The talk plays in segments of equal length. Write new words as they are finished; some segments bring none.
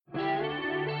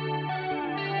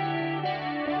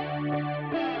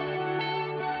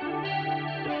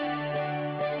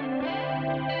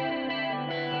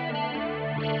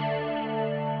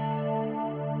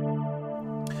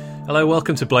Hello,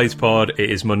 welcome to Blades Pod. It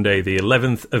is Monday, the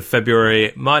 11th of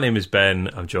February. My name is Ben.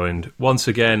 I'm joined once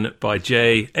again by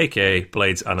Jay, aka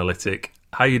Blades Analytic.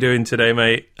 How you doing today,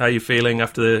 mate? How you feeling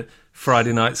after the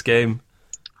Friday night's game?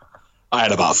 I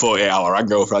had about a 48-hour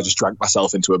hangover. I just drank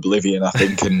myself into oblivion, I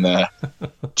think, and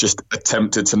just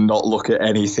attempted to not look at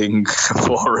anything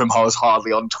for him. I was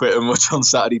hardly on Twitter much on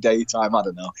Saturday daytime. I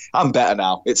don't know. I'm better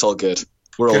now. It's all good.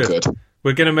 We're all good.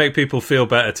 We're going to make people feel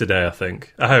better today, I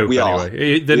think. I hope,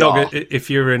 anyway. They're not. If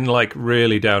you're in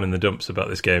really down in the dumps about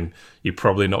this game, you're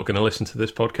probably not going to listen to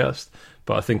this podcast.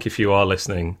 But I think if you are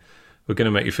listening, we're going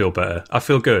to make you feel better. I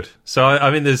feel good. So,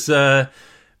 I mean, there's...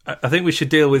 I think we should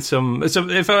deal with some...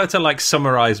 If I were to,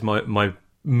 summarise my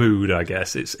mood, I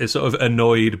guess, it's sort of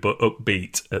annoyed but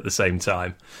upbeat at the same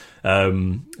time.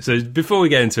 So before we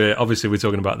get into it, obviously we're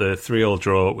talking about the 3-3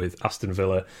 draw with Aston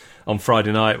Villa on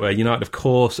Friday night, where United, of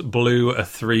course, blew a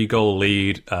 3-goal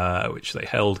lead, which they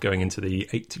held going into the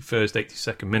 81st,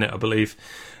 82nd minute, I believe.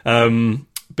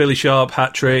 Billy Sharp,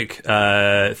 hat-trick,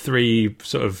 3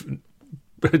 sort of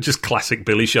just classic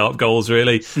Billy Sharp goals,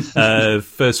 really.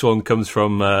 First one comes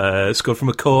from scored from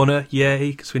a corner,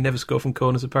 yay, because we never score from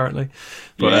corners apparently.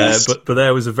 But yes. But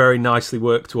there was a very nicely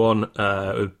worked one.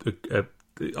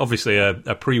 Obviously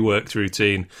a pre-worked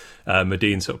routine.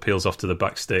 Medine sort of peels off to the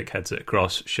back stick, heads it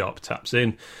across, Sharp taps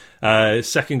in.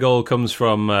 Second goal comes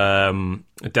from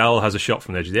Dowell has a shot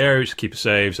from the edge of the area, which the keeper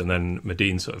saves, and then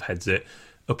Medine sort of heads it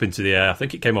up into the air. I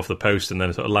think it came off the post and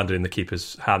then sort of landed in the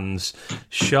keeper's hands.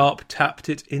 Sharp tapped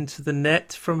it into the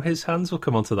net from his hands. We'll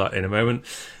come on to that in a moment.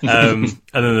 And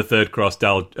then the third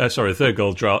Dowell,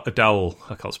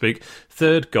 I can't speak.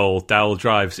 Third goal, Dowell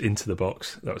drives into the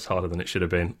box. That was harder than it should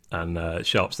have been. And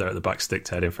Sharp's there at the back stick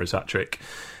to head in for his hat-trick.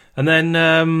 And then,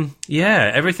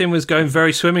 everything was going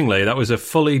very swimmingly. That was a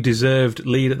fully deserved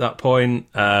lead at that point.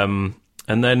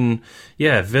 And then,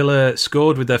 Villa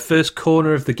scored with their first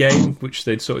corner of the game, which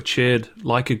they'd sort of cheered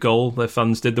like a goal, their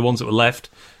fans did, the ones that were left,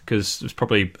 because there was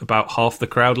probably about half the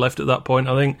crowd left at that point,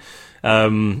 I think.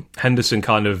 Henderson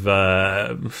kind of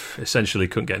essentially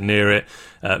couldn't get near it.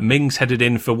 Mings headed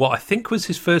in for what I think was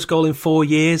his first goal in 4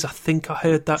 years. I think I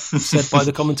heard that said by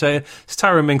the commentator.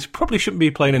 Tyrone Mings probably shouldn't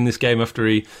be playing in this game after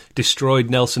he destroyed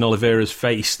Nelson Oliveira's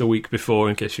face the week before,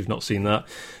 in case you've not seen that.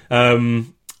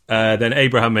 Then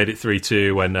Abraham made it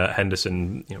 3-2 when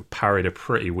Henderson parried a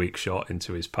pretty weak shot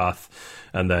into his path.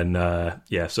 And then, I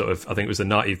think it was the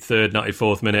 93rd,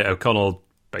 94th minute, O'Connell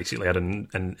basically had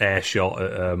an air shot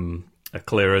at a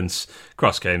clearance.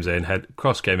 Cross came in,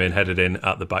 headed in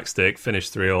at the back stick,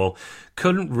 finished 3-3.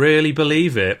 Couldn't really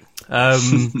believe it.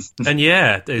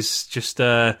 There's just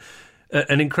an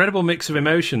incredible mix of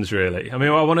emotions, really. I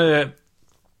mean, I want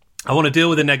to deal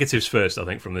with the negatives first, I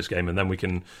think, from this game, and then we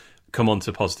can come on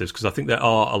to positives, because I think there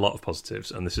are a lot of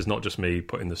positives, and this is not just me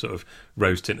putting the sort of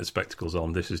rose-tinted spectacles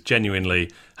on. This is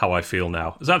genuinely how I feel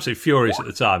now. I was absolutely furious at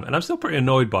the time, and I'm still pretty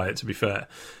annoyed by it, to be fair.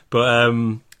 But,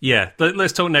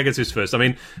 let's talk negatives first. I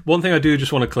mean, one thing I do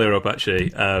just want to clear up, actually,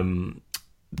 that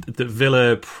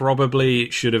Villa probably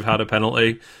should have had a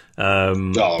penalty.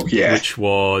 Which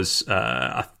was,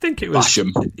 I think it was...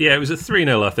 Basham. Yeah, it was a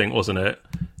 3-0, I think, wasn't it?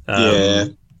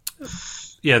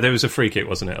 Yeah, there was a free kick,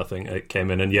 wasn't it? I think it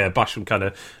came in, and Basham kind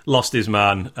of lost his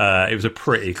man. It was a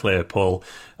pretty clear pull.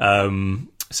 You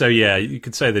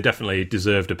could say they definitely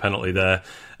deserved a penalty there.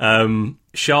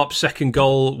 Sharp's second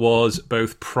goal was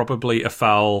both probably a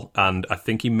foul, and I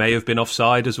think he may have been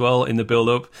offside as well in the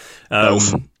build-up.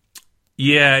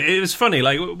 Yeah, it was funny,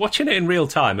 watching it in real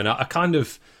time, and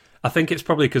I think it's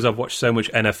probably because I've watched so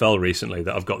much NFL recently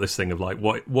that I've got this thing of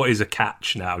what is a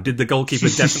catch now? Did the goalkeeper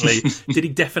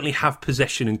definitely have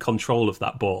possession and control of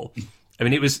that ball? I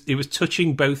mean, it was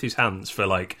touching both his hands for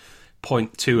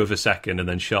 0.2 of a second, and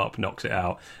then Sharp knocks it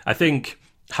out. I think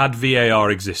had VAR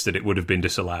existed, it would have been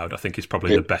disallowed. I think is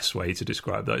probably the best way to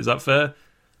describe that. Is that fair?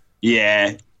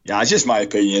 Yeah, it's just my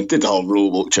opinion. Did the whole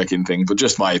rule book checking thing, but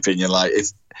just my opinion.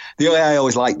 It's the way I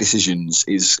always like decisions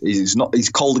is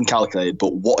cold and calculated.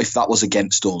 But what if that was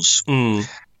against us, and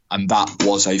that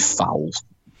was a foul?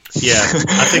 Yeah,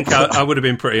 I think I would have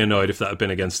been pretty annoyed if that had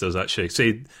been against us. Actually,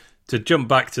 see, to jump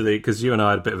back to because you and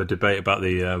I had a bit of a debate about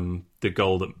the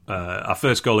goal that our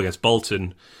first goal against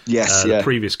Bolton, the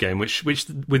previous game, which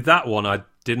with that one I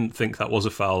didn't think that was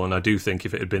a foul, and I do think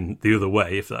if it had been the other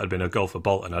way, if that had been a goal for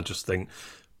Bolton, I just think,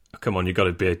 come on, you've got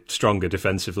to be stronger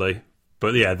defensively.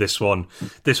 But yeah, this one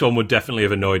would definitely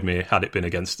have annoyed me had it been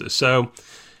against us. So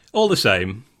all the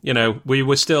same, we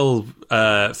were still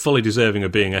fully deserving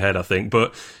of being ahead, I think.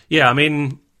 But yeah, I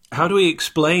mean, how do we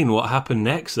explain what happened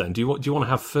next then? Do you want to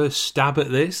have first stab at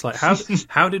this?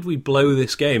 How did we blow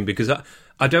this game? Because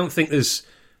I don't think there's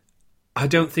I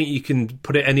don't think you can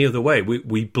put it any other way.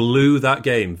 We blew that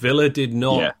game. Villa did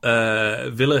not.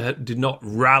 Villa did not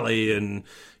rally, and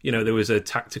there was a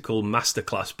tactical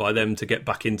masterclass by them to get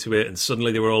back into it, and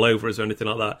suddenly they were all over us or anything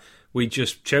like that. We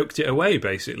just choked it away,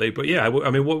 basically. But yeah,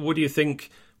 I mean, what do you think?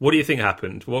 What do you think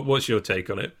happened? What's your take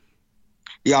on it?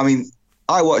 Yeah, I mean,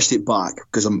 I watched it back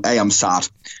because I'm sad,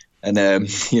 and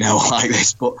like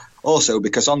this, but also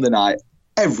because on the night,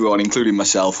 everyone, including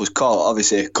myself, was caught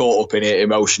up in it,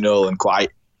 emotional and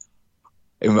quite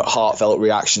heartfelt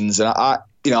reactions. And I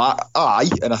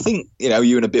think,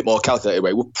 you in a bit more calculated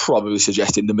way, were probably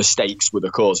suggesting the mistakes were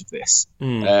the cause of this.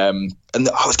 And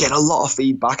I was getting a lot of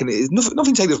feedback, and there's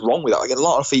nothing to say there's wrong with that. I get a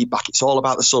lot of feedback. It's all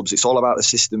about the subs. It's all about the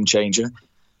system change. And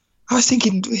I was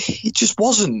thinking it just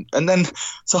wasn't. And then,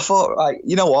 so I thought, right,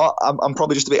 you know what? I'm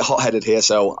probably just a bit hot-headed here,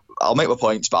 so I'll make my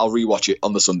points, but I'll rewatch it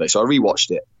on the Sunday. So I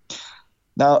rewatched it.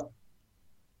 Now,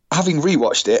 having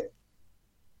rewatched it,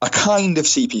 I kind of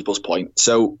see people's point.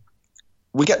 So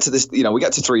we get to this, we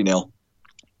get to 3-0.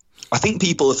 I think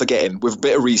people are forgetting, with a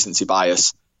bit of recency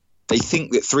bias, they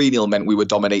think that 3-0 meant we were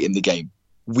dominating the game.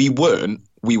 We weren't.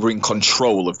 We were in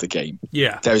control of the game.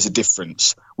 Yeah. There's a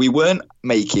difference. We weren't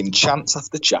making chance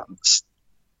after chance.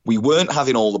 We weren't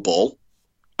having all the ball,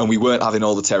 and we weren't having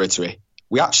all the territory.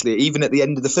 We actually, even at the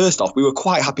end of the first half, we were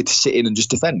quite happy to sit in and just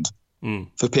defend.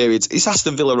 For periods. It's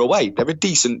Aston Villa away. They're a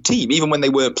decent team. Even when they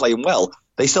weren't playing well,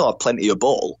 they still have plenty of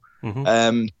ball.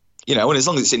 And as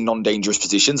long as it's in non-dangerous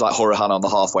positions, like Hourihane on the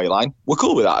halfway line, we're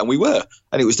cool with that, and we were.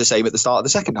 And it was the same at the start of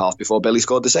the second half before Bailey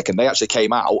scored the second. They actually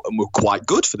came out and were quite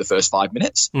good for the first 5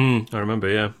 minutes. I remember,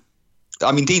 yeah.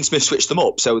 I mean, Dean Smith switched them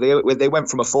up. So they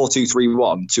went from a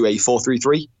 4-2-3-1 to a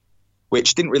 4-3-3,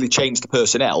 which didn't really change the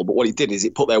personnel, but what it did is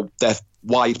it put their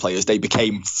wide players, they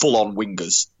became full-on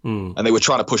wingers, and they were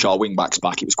trying to push our wing-backs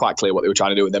back. It was quite clear what they were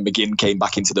trying to do, and then McGinn came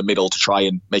back into the middle to try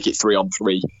and make it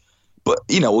 3-on-3. But,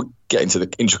 we'll get into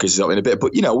the intricacies of it in a bit,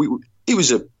 but,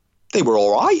 they were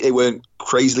all right. They weren't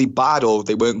crazily bad or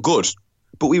they weren't good,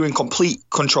 but we were in complete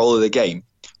control of the game.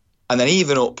 And then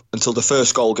even up until the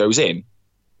first goal goes in,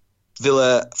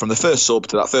 Villa, from the first sub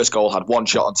to that first goal, had one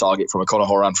shot on target from a Conor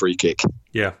Hourihane free kick.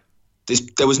 Yeah.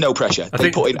 There was no pressure. I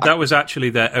think that was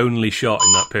actually their only shot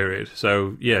in that period.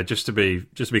 So yeah, just to be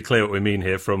clear what we mean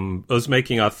here, from us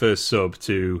making our first sub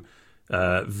to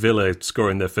Villa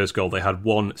scoring their first goal, they had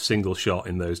one single shot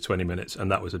in those 20 minutes,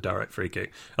 and that was a direct free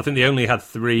kick. I think they only had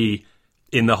 3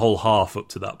 in the whole half up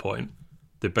to that point.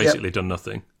 They've basically done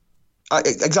nothing.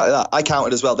 Exactly that. I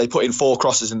counted as well. They put in 4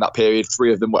 crosses in that period.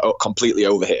 3 of them were completely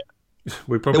overhit.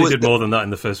 We probably did more than that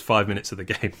in the first 5 minutes of the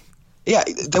game. Yeah,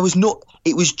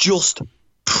 it was just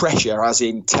pressure, as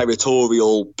in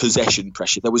territorial possession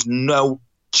pressure. There was no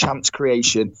chance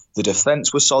creation. The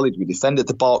defence was solid. We defended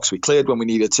the box. We cleared when we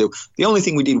needed to. The only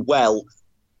thing we did well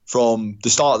from the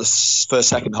start of the first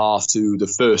second half to the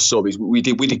first sub is we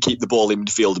did keep the ball in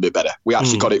midfield a bit better. We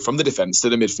actually got it from the defence to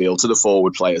the midfield to the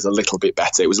forward players a little bit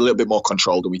better. It was a little bit more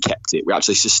controlled, and we kept it. We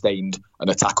actually sustained an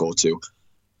attack or two,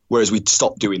 whereas we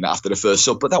stopped doing that after the first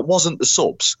sub. But that wasn't the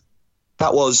subs.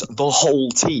 That was the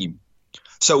whole team.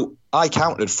 So I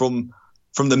counted from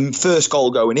the first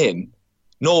goal going in,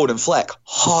 Norwood and Fleck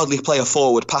hardly play a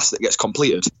forward pass that gets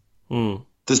completed.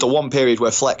 There's the one period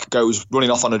where Fleck goes running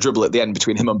off on a dribble at the end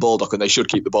between him and Baldock, and they should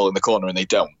keep the ball in the corner, and they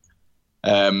don't.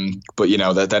 But,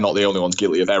 they're not the only ones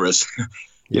guilty of errors.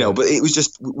 But it was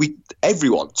just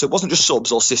everyone. So it wasn't just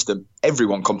subs or system.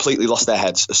 Everyone completely lost their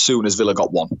heads as soon as Villa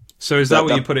got one. So is that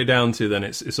what you put it down to then?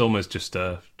 It's almost just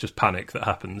panic that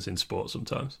happens in sport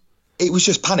sometimes. It was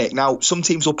just panic. Now, some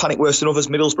teams will panic worse than others.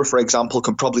 Middlesbrough, for example,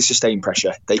 can probably sustain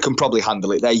pressure. They can probably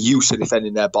handle it. They're used to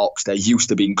defending their box. They're used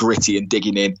to being gritty and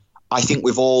digging in. I think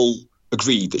we've all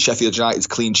agreed that Sheffield United's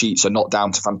clean sheets are not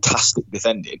down to fantastic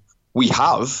defending. We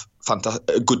have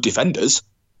good defenders,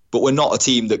 but we're not a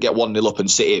team that get 1-0 up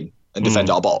and sit in and defend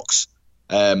our box.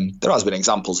 There has been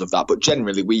examples of that, but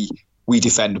generally we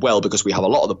defend well because we have a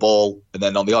lot of the ball, and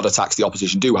then on the odd attacks the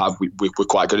opposition do have, we're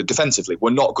quite good at defensively.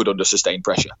 We're not good under sustained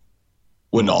pressure.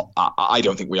 We're not. I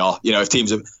don't think we are. If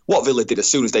teams have... What Villa did as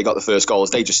soon as they got the first goal is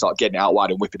they just started getting it out wide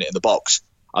and whipping it in the box.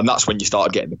 And that's when you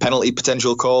started getting the penalty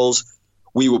potential calls.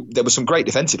 There were some great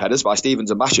defensive headers by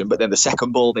Stevens and Basham, but then the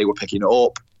second ball, they were picking it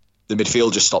up. The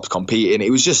midfield just stopped competing.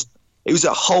 It was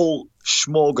a whole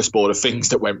smorgasbord of things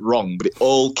that went wrong, but it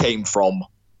all came from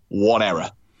one error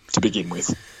to begin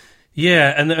with.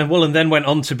 Yeah, and then went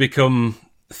on to become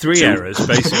 3 errors,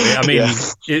 basically. I mean,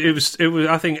 it was.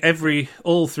 I think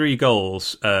all 3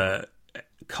 goals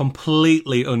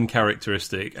completely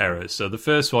uncharacteristic errors. So the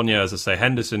first one, as I say,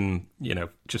 Henderson,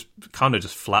 just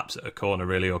flaps at a corner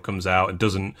really, or comes out and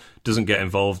doesn't get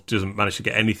involved, doesn't manage to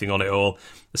get anything on it all.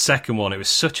 The second one, it was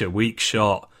such a weak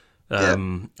shot. I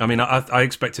mean, I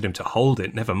expected him to hold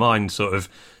it, never mind sort of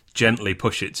gently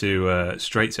push it to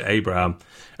straight to Abraham.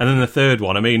 And then the third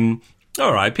one, I mean,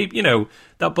 all right, people,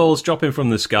 that ball's dropping from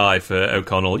the sky for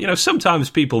O'Connell. Sometimes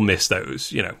people miss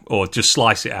those, or just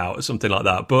slice it out or something like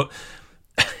that. But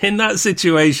in that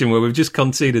situation where we've just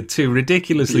conceded two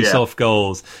ridiculously soft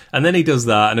goals, and then he does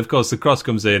that, and of course the cross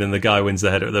comes in and the guy wins the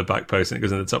header at the back post and it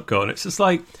goes in the top corner. It's just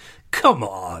like, come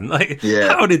on,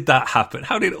 how did that happen?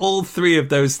 How did all three of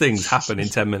those things happen in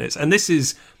 10 minutes? And this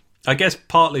is, I guess,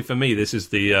 partly for me, this is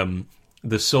the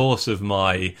source of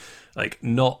my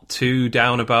not too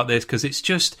down about this, because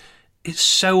it's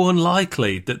so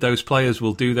unlikely that those players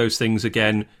will do those things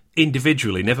again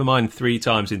individually, never mind 3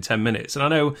 times in 10 minutes. And I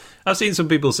know I've seen some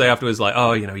people say afterwards, like,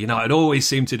 oh, United always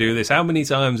seem to do this. How many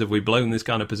times have we blown this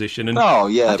kind of position? And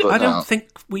I don't think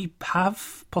we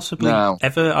have possibly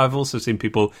ever. I've also seen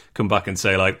people come back and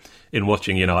say, like, in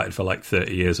watching United for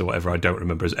 30 years or whatever, I don't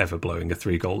remember us ever blowing a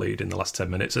 3-goal lead in the last 10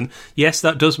 minutes. And yes,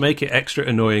 that does make it extra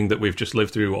annoying that we've just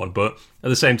lived through one. But at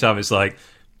the same time, it's like,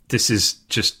 this is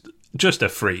just a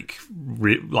freak.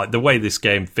 The way this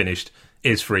game finished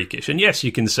is freakish. And yes,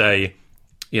 you can say,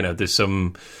 there's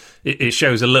some... It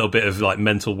shows a little bit of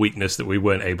mental weakness that we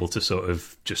weren't able to sort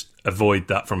of just avoid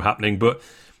that from happening. But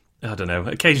I don't know.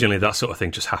 Occasionally that sort of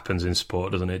thing just happens in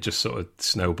sport, doesn't it? Just sort of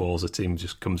snowballs. A team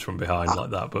just comes from behind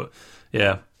like that. But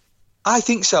yeah. I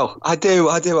think so. I do.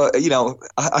 I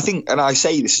think, and I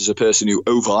say this as a person who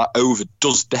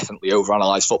does definitely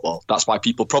overanalyze football. That's why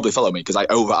people probably follow me, because I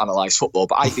overanalyze football.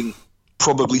 But I think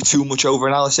probably too much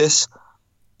overanalysis.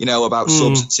 About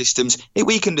subs and systems. It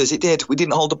weakened us, it did. We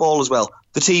didn't hold the ball as well.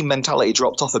 The team mentality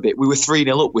dropped off a bit. We were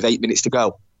 3-0 up with 8 minutes to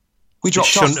go. We dropped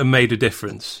off. It shouldn't have made a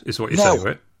difference, is what you're saying,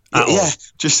 right?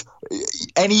 Just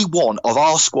any one of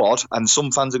our squad, and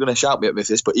some fans are going to shout me at me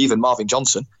for this, but even Marvin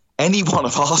Johnson, any one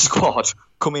of our squad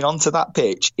coming onto that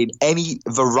pitch in any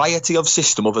variety of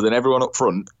system other than everyone up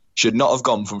front should not have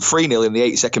gone from 3-0 in the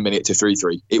 82nd minute to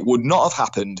 3-3. It would not have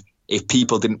happened if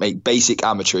people didn't make basic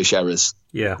amateurish errars.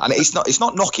 Yeah. And it's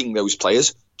not knocking those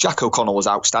players. Jack O'Connell was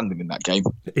outstanding in that game.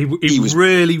 He was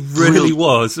really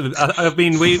was. I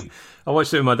mean, I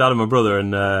watched it with my dad and my brother,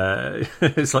 and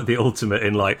it's like the ultimate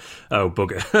in oh,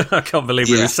 bugger. I can't believe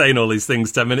we were saying all these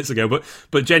things 10 minutes ago.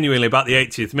 But genuinely, about the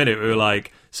 80th minute, we were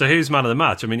like, so who's man of the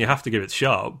match? I mean, you have to give it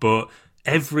Sharp, but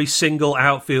every single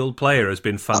outfield player has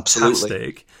been fantastic.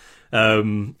 Absolutely.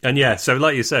 And yeah, so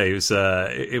like you say,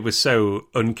 it was so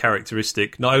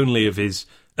uncharacteristic, not only of his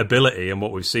ability and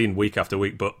what we've seen week after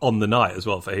week, but on the night as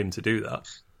well for him to do that.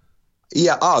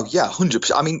 Yeah,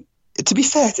 100%. I mean, to be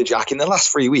fair to Jack, in the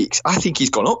last 3 weeks, I think he's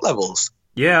gone up levels.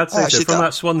 Yeah, I'd say so. From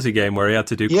that Swansea game where he had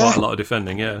to do quite a lot of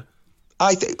defending, yeah.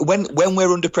 I think when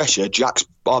we're under pressure, Jack's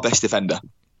our best defender.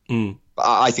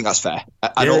 I think that's fair.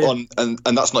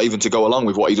 And that's not even to go along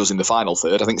with what he does in the final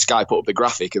third. I think Sky put up the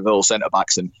graphic of all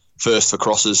centre-backs and first for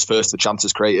crosses, first for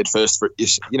chances created, first for,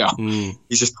 he's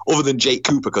just, other than Jake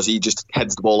Cooper, because he just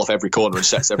heads the ball off every corner and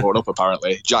sets everyone up,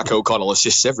 apparently. Jack O'Connell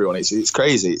assists everyone. It's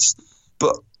crazy.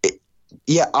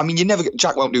 I mean,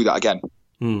 Jack won't do that again.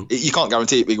 You can't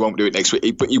guarantee he won't do it next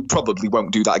week, but you probably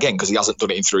won't do that again because he hasn't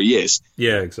done it in 3 years.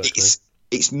 Yeah, exactly.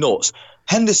 It's nuts.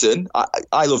 Henderson,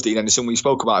 I love Dean Henderson. We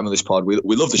spoke about him on this pod.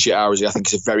 We love the shit hours. I think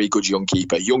he's a very good young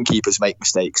keeper. Young keepers make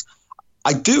mistakes.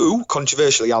 I do,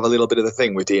 controversially, have a little bit of a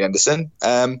thing with Dean Henderson.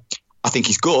 I think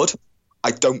he's good.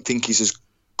 I don't think he's as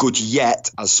good yet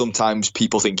as sometimes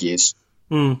people think he is.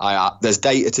 There's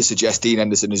data to suggest Dean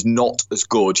Henderson is not as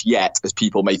good yet as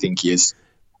people may think he is.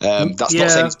 That's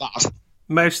not saying it's bad.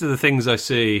 Most of the things I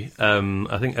see,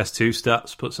 I think S2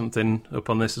 Stats put something up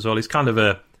on this as well. He's kind of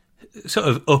a sort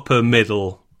of upper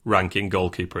middle ranking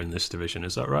goalkeeper in this division.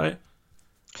 Is that right?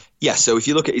 Yeah, so if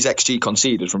you look at his XG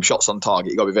conceded from shots on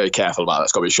target, you've got to be very careful about that.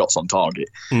 It's got to be shots on target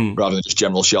rather than just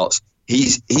general shots.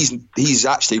 He's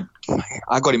actually,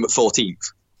 I got him at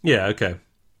 14th. Yeah, okay.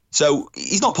 So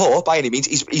he's not poor by any means.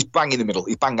 He's bang in the middle.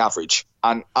 He's bang average.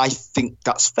 And I think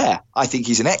that's fair. I think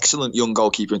he's an excellent young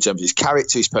goalkeeper in terms of his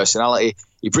character, his personality.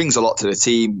 He brings a lot to the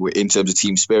team in terms of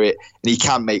team spirit. And he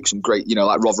can make some great,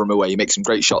 like Rotherham away, he makes some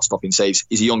great shot-stopping saves.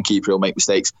 He's a young keeper. He'll make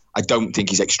mistakes. I don't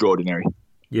think he's extraordinary.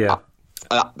 Yeah.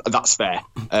 That's fair.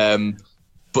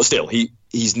 But still,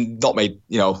 he's not made,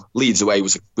 Leeds away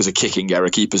was a kicking error.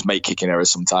 Keepers make kicking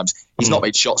errors sometimes. He's not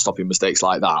made shot-stopping mistakes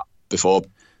like that before.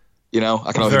 I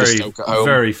can only just Stoke at home.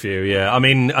 Very few, yeah. I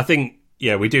mean, I think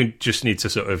yeah, we do just need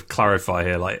to sort of clarify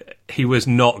here. Like, he was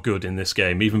not good in this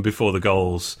game, even before the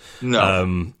goals.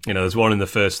 No. There's one in the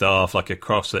first half, like a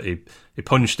cross that he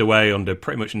punched away under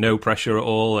pretty much no pressure at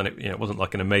all, and it wasn't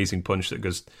like an amazing punch that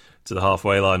goes to the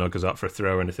halfway line or goes out for a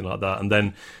throw or anything like that. And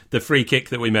then the free kick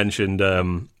that we mentioned,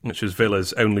 which was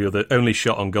Villa's only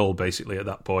shot on goal, basically at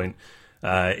that point.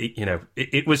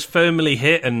 It was firmly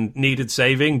hit and needed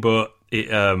saving, but he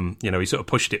sort of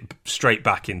pushed it straight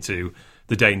back into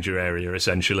the danger area,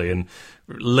 essentially, and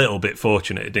a little bit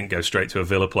fortunate it didn't go straight to a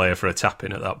Villa player for a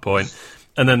tap-in at that point.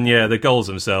 And then, the goals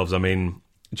themselves, I mean,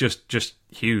 just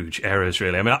huge errors,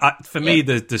 really. I mean, for me,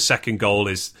 the second goal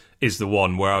is the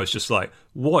one where I was just like,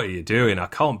 what are you doing? I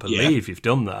can't believe you've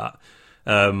done that.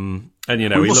 Go on,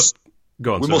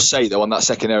 we must say, though, on that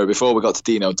second error, before we got to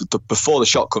Dino, before the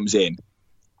shot comes in,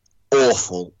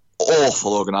 awful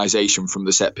organisation from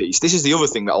the set piece. This is the other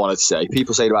thing that I wanted to say.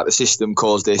 People say about the system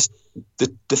caused this.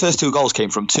 The first 2 goals came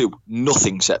from 2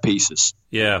 nothing set pieces.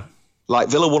 Yeah. Like,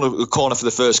 Villa won a corner for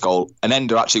the first goal, and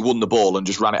Ender actually won the ball and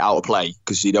just ran it out of play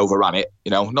because he'd overran it.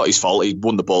 Not his fault. He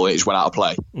won the ball and it just went out of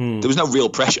play. There was no real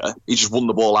pressure. He just won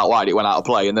the ball out wide. It went out of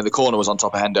play, and then the corner was on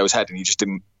top of Hendo's head, and he just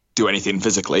didn't do anything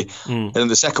physically. And then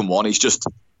the second one, we've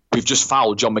just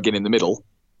fouled John McGinn in the middle.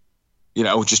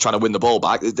 Just trying to win the ball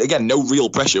back. Again, no real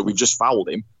pressure. We've just fouled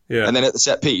him. Yeah. And then at the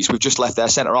set piece, we've just left their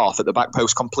centre half at the back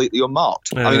post completely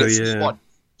unmarked.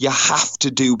 You have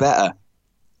to do better.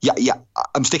 Yeah,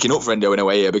 I'm sticking up for Endo in a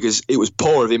way here because it was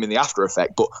poor of him in the after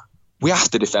effect, but we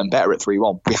have to defend better at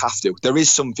 3-1. We have to. There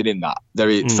is something in that.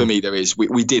 For me, there is.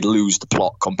 We did lose the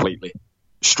plot completely.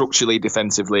 Structurally,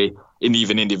 defensively, and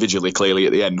even individually, clearly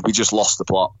at the end. We just lost the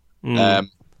plot.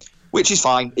 Which is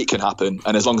fine. It can happen.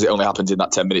 And as long as it only happens in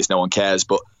that 10 minutes, no one cares.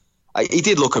 But he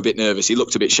did look a bit nervous. He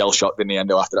looked a bit shell-shocked in the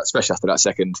end, after that, especially after that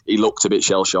second. He looked a bit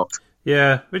shell-shocked.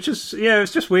 Yeah, it's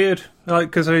just weird.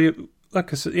 Because, there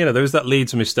was that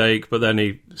Leeds mistake, but then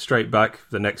he straight back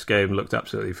the next game looked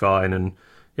absolutely fine. And,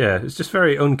 it's just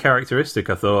very uncharacteristic,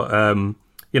 I thought.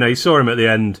 You saw him at the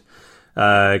end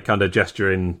kind of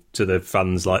gesturing to the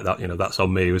fans like that. That's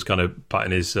on me. He was kind of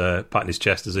patting his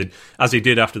chest as he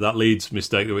did after that Leeds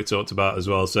mistake that we talked about as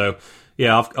well. So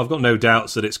I've got no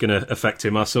doubts that it's going to affect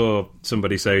him. I saw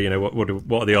somebody say, what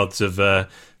are the odds of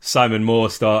Simon Moore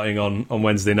starting on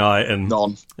Wednesday night? And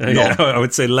none. I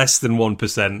would say less than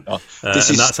 1%, and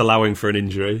that's allowing for an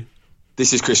injury.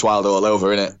 This is Chris Wilder all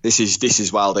over, isn't it? This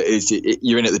is Wilder.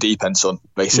 You're in at the deep end, son.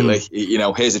 Basically,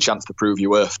 here's a chance to prove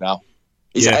your worth now.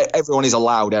 Everyone is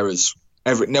allowed errors.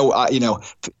 No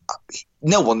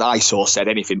one that I saw said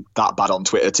anything that bad on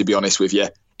Twitter, to be honest with you.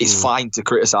 It's fine to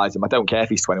criticise him. I don't care if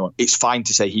he's 21. It's fine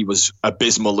to say he was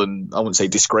abysmal and I wouldn't say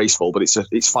disgraceful, but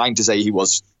it's fine to say that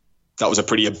was a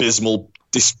pretty abysmal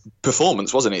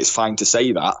performance, wasn't it? It's fine to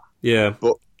say that. Yeah.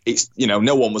 But it's,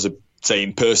 no one was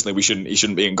saying personally he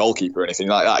shouldn't be in goalkeeper or anything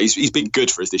like that. He's been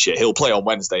good for us this year. He'll play on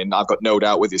Wednesday, and I've got no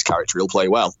doubt with his character he'll play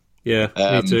well. Yeah,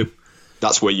 me too.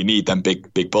 That's where you need them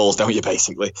big balls, don't you,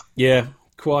 basically? Yeah,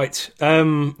 quite.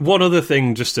 One other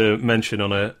thing just to mention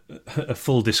on a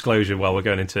full disclosure while we're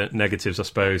going into negatives, I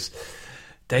suppose.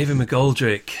 David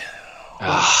McGoldrick.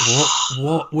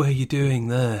 What were you doing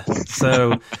there?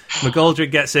 So McGoldrick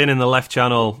gets in the left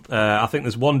channel. I think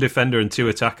there's 1 defender and 2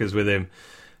 attackers with him.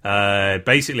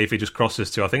 Basically, if he just crosses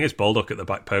to, I think it's Baldock at the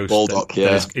back post.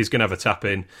 Then he's going to have a tap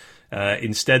in.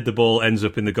 Instead, the ball ends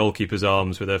up in the goalkeeper's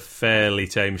arms with a fairly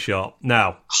tame shot.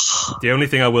 Now, the only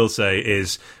thing I will say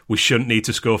is we shouldn't need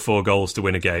to score 4 goals to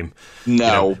win a game.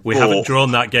 No, we haven't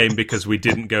drawn that game because we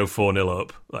didn't go 4-0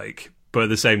 up. But at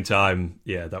the same time,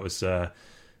 that was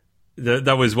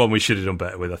that was one we should have done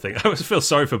better with. I think I feel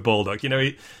sorry for Baldock.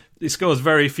 He scores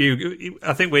very few.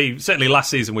 I think certainly last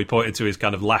season we pointed to his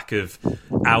kind of lack of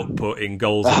output in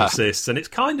goals and assists, and it's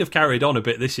kind of carried on a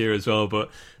bit this year as well. But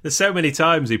there's so many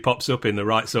times he pops up in the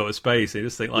right sort of space. You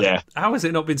just think, how has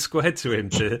it not been squared to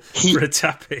him for a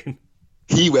tap in?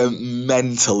 He went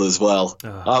mental as well.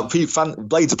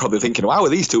 Blades are probably thinking, "How are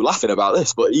these two laughing about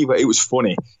this?" But it was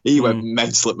funny. He went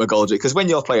mental at McGoldrick because when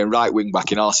you're playing right wing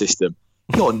back in our system,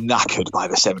 you're knackered by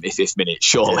the 75th minute,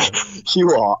 surely. Yeah.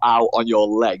 You are out on your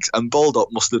legs. And Baldock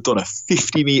must have done a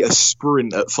 50-metre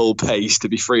sprint at full pace to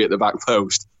be free at the back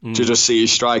post to just see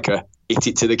his striker hit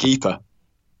it to the keeper.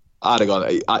 I'd have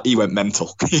gone, he went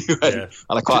mental. And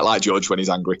I quite like George when he's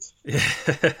angry.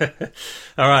 Yeah.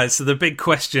 All right, so the big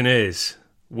question is,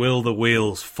 will the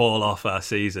wheels fall off our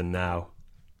season now?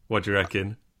 What do you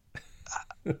reckon?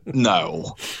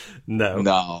 No. No.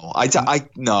 No.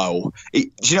 No. Do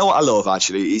you know what I love,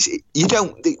 actually? Is you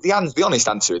don't. The honest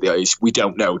answer is we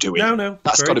don't know, do we? No.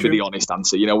 That's got to be the honest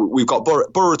answer. You know, we've got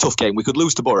Borough a tough game. We could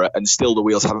lose to Borough and still the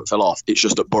wheels haven't fell off. It's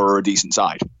just that Borough are a decent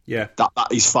side. Yeah. That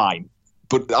is fine.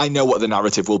 But I know what the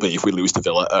narrative will be if we lose to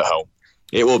Villa at home.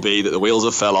 It will be that the wheels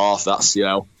have fell off. That's, you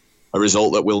know, a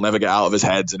result that we'll never get out of his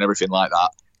heads and everything like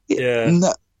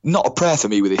that. Not a prayer for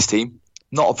me with this team.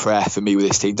 Not a prayer for me with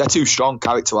this team. They're too strong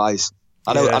character-wise.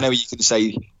 I know you can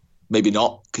say maybe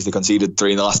not because they conceded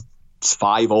 3 in the last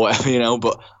 5 or whatever, you know,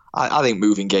 but I think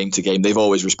moving game to game, they've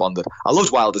always responded. I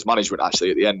loved Wilder's management,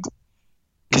 actually, at the end.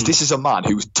 Because this is a man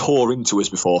who tore into us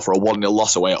before for a 1-0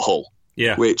 loss away at Hull.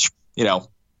 Yeah. Which, you know,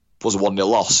 was a 1-0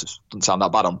 loss. Doesn't sound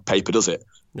that bad on paper, does it?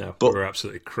 No, but we were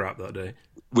absolutely crap that day.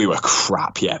 We were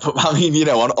crap, yeah. But I mean, you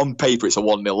know, on paper it's a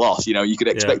 1-0 loss. You know, you could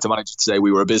expect a manager to say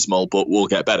we were abysmal, but we'll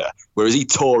get better. Whereas he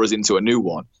tore us into a new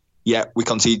one. Yeah, we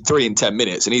conceded 3 in 10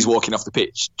 minutes, and he's walking off the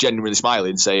pitch, genuinely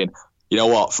smiling, saying, you know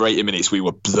what, for 80 minutes we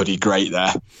were bloody great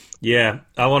there. Yeah,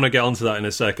 I want to get onto that in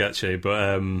a sec, actually.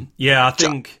 But, yeah, I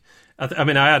think... I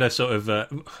mean, I had a sort of...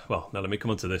 well, now let me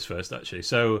come on to this first, actually.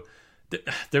 So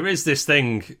there is this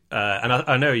thing, and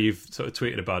I know you've sort of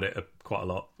tweeted about it quite a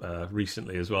lot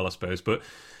recently as well, I suppose, but...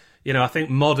 You know, I think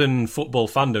modern football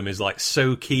fandom is like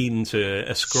so keen to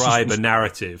ascribe a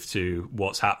narrative to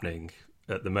what's happening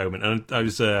at the moment. And I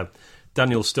was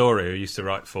Daniel Story, who used to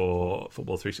write for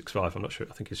Football 365. I'm not sure.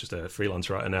 I think he's just a freelance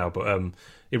writer now. But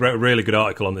he wrote a really good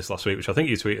article on this last week, which I think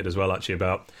you tweeted as well, actually,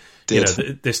 about you know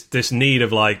this need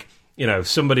of like, you know,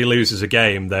 somebody loses a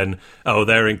game, then, oh,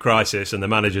 they're in crisis and the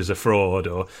manager's a fraud,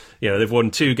 or, you know, they've won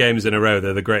 2 games in a row,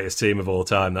 they're the greatest team of all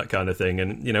time, that kind of thing.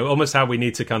 And, you know, almost how we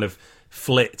need to kind of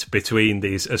flit between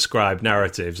these ascribed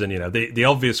narratives. And, you know, the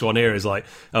obvious one here is like,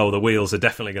 oh, the wheels are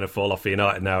definitely going to fall off for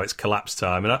United now, it's collapse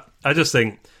time. And I just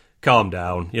think, calm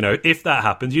down. You know, if that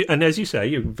happens, and as you say,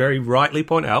 you very rightly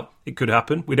point out, it could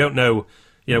happen. We don't know.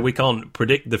 You know, we can't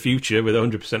predict the future with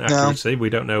 100% accuracy. No. We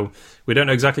don't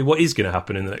know exactly what is going to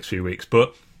happen in the next few weeks.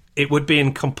 But it would be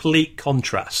in complete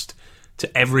contrast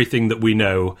to everything that we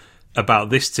know about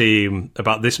this team,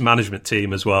 about this management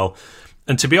team as well.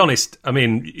 And to be honest, I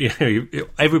mean, you know,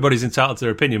 everybody's entitled to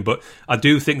their opinion, but I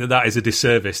do think that is a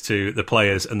disservice to the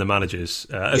players and the managers,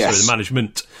 the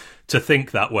management, to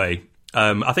think that way.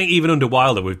 I think even under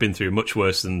Wilder, we've been through much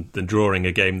worse than drawing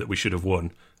a game that we should have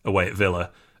won away at Villa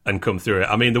and come through it.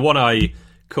 I mean, the one I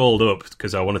called up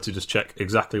because I wanted to just check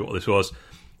exactly what this was.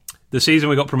 The season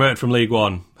we got promoted from League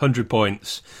One, 100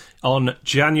 points. On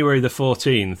January the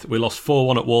 14th, we lost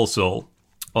 4-1 at Walsall.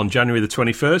 On January the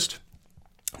 21st,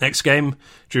 next game,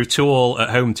 drew 2-2 at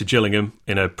home to Gillingham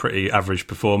in a pretty average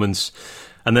performance.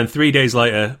 And then 3 days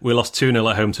later, we lost 2-0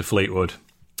 at home to Fleetwood.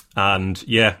 And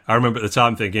yeah, I remember at the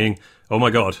time thinking, oh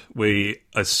my God, we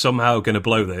are somehow going to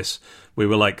blow this. We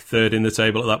were like 3rd in the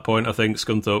table at that point, I think.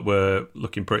 Scunthorpe were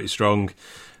looking pretty strong.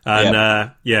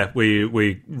 And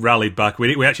we rallied back.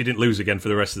 We actually didn't lose again for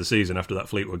the rest of the season after that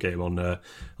Fleetwood game on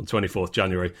 24th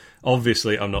January.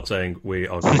 Obviously, I'm not saying we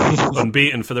are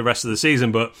unbeaten for the rest of the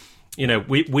season, but you know,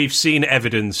 we've seen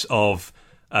evidence of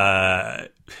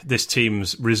this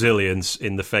team's resilience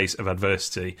in the face of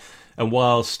adversity. And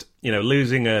whilst, you know,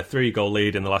 losing a 3-goal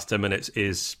lead in the last 10 minutes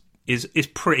is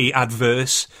pretty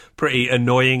adverse, pretty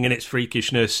annoying in its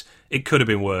freakishness, it could have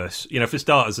been worse. You know, for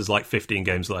starters, there's like 15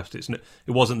 games left. It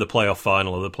wasn't the playoff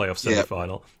final or the playoff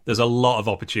semi-final. There's a lot of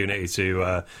opportunity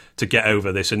to get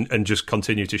over this and just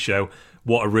continue to show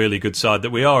what a really good side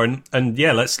that we are. And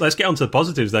yeah, let's get on to the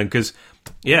positives then, because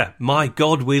yeah, my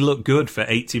God, we look good for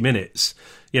 80 minutes.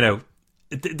 You know,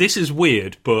 this is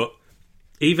weird, but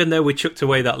even though we chucked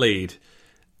away that lead,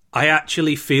 I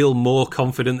actually feel more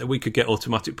confident that we could get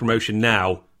automatic promotion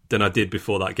now than I did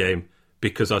before that game,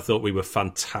 because I thought we were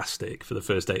fantastic for the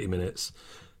first 80 minutes.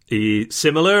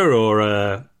 Similar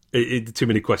or too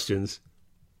many questions?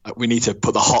 We need to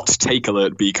put the hot take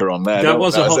alert beaker on there. That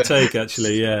was a hot take,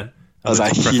 actually, yeah. I would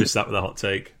preface that with a hot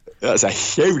take. That's a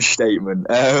huge statement.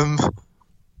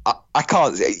 I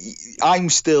can't... I'm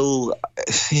still...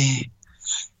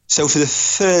 So for the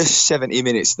first 70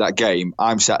 minutes of that game,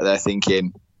 I'm sat there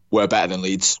thinking, we're better than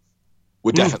Leeds.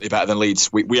 We're definitely better than Leeds.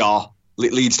 We are.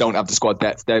 Leeds don't have the squad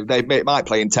depth. They might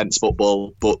play intense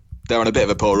football, but they're on a bit of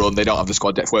a poor run. They don't have the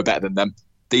squad depth. We're better than them.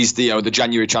 The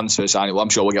January transfer signing, well, I'm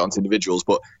sure we'll get onto individuals,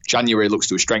 but January looks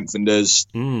to have strengthened us.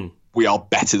 We are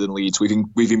better than Leeds.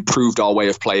 We've improved our way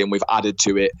of playing. We've added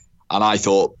to it. And I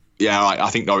thought, I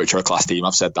think Norwich are a class team.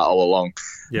 I've said that all along.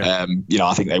 Yeah.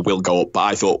 I think they will go up. But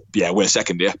I thought, we're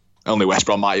second here. Only West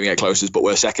Brom might even get closest, but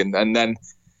we're second. And then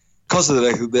because of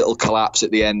the little collapse at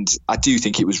the end, I do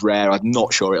think it was rare. I'm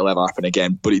not sure it'll ever happen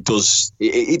again, but it does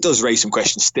raise some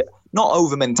questions. Not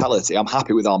over mentality. I'm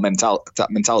happy with our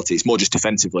mentality. It's more just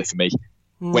defensively for me.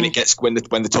 When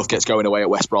the tough gets going away at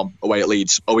West Brom, away at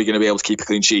Leeds, are we going to be able to keep a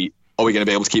clean sheet? Are we going to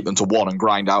be able to keep them to 1 and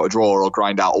grind out a draw or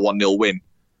grind out a 1-0 win?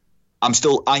 I'm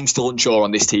still unsure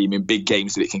on this team in big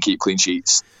games that it can keep clean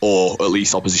sheets or at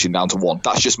least opposition down to 1.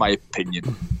 That's just my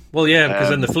opinion. Well, yeah, because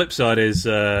then the flip side is,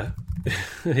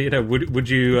 would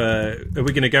you? Are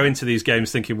we going to go into these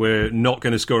games thinking we're not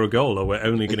going to score a goal or we're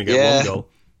only going to get 1 goal?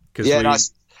 Because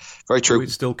that's very true. We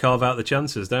still carve out the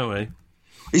chances, don't we?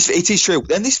 It is true.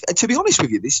 And this, to be honest with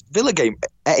you, this Villa game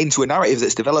into a narrative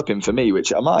that's developing for me,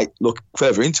 which I might look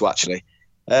further into actually,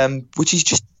 which is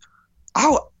just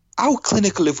how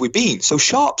clinical have we been? So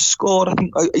Sharp scored, I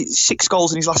think, 6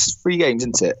 goals in his last 3 games,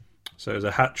 isn't it? So it was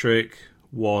a hat-trick,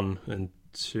 1 and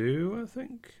 2, I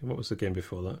think. What was the game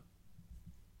before that?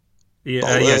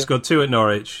 Yeah, scored 2 at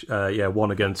Norwich.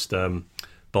 1 against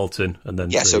Bolton, and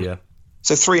then 3.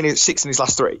 So 6 in his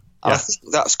last 3. And I think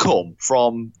that's come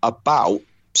from about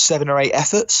 7 or 8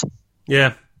 efforts.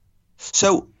 Yeah.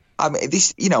 So I mean,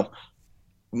 this,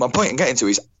 my point I'm getting to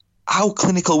is how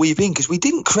clinical we've been, because we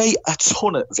didn't create a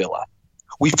ton at Villa.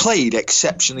 We played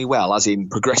exceptionally well, as in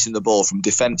progressing the ball from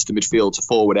defence to midfield to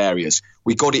forward areas.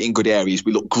 We got it in good areas.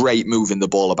 We looked great moving the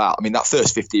ball about. I mean, that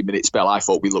first 15-minute spell, I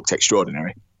thought we looked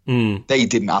extraordinary. They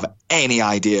didn't have any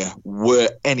idea where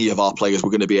any of our players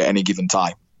were going to be at any given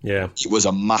time. Yeah, it was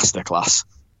a masterclass.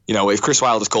 If Chris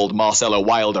Wilder's called Marcelo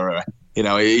Wilder,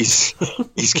 he's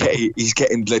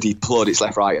getting bloody plaudits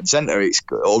left, right, and centre. It's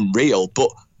unreal. But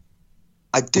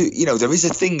I do, there is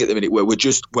a thing at the minute where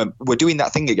we're doing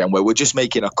that thing again, where we're just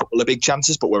making a couple of big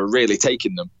chances, but we're really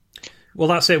taking them. Well,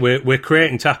 that's it. We're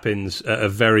creating tap-ins at a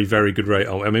very, very good rate.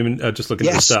 I mean, just looking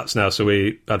at the stats now. So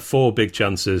we had 4 big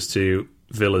chances to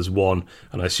Villa's 1,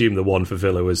 and I assume the 1 for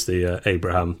Villa was the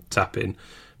Abraham tap-in.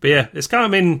 But yeah, it's kind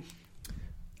of been.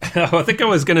 I think I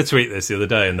was going to tweet this the other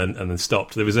day and then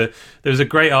stopped. There was a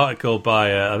great article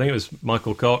by I think it was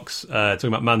Michael Cox talking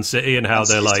about Man City and how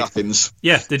they're like tap-ins.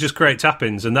 Yeah, they just create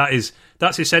tap-ins, and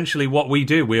that's essentially what we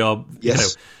do. We are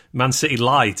Man City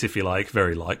light, if you like,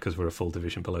 very light, because we're a full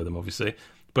division below them, obviously.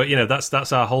 But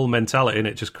that's our whole mentality, and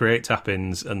it just create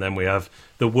tap-ins, and then we have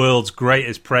the world's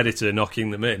greatest predator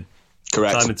knocking them in,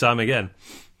 correct, time and time again.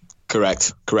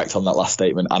 Correct on that last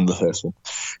statement and the first one.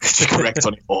 Correct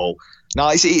on it all. No,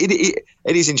 it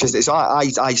is interesting. So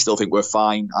I still think we're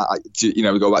fine.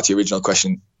 We go back to the original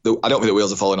question. I don't think the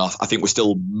wheels are falling off. I think we're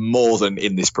still more than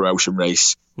in this promotion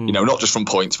race. Not just from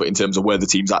points, but in terms of where the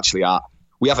team's actually at.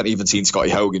 We haven't even seen Scotty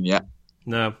Hogan yet.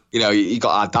 No. You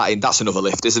got to add that in. That's another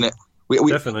lift, isn't it?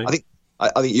 Definitely.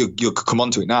 I think you'll come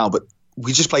on to it now, but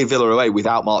we just played Villa away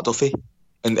without Mark Duffy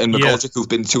and McGoldrick, who've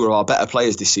been 2 of our better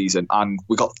players this season, and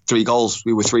we got 3 goals.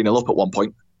 We were 3-0 up at one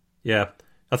point. Yeah.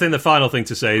 I think the final thing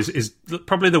to say is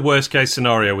probably the worst case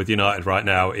scenario with United right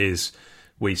now is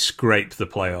we scrape the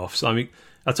playoffs. I mean,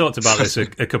 I talked about this a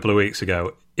couple of weeks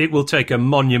ago. It will take a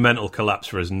monumental collapse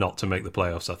for us not to make the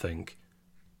playoffs, I think.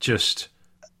 Just,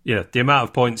 the amount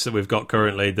of points that we've got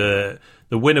currently, the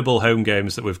winnable home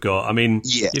games that we've got. I mean,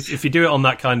 if you do it on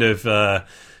that kind of,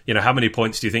 how many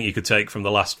points do you think you could take from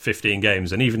the last 15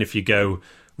 games? And even if you go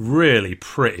really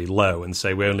pretty low and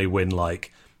say we only win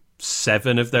like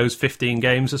 7 of those 15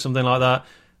 games or something like that, I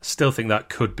still think that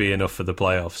could be enough for the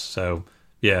playoffs. So,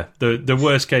 yeah, the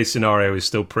worst case scenario is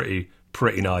still pretty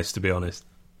nice, to be honest.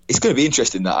 It's going to be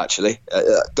interesting, that, actually.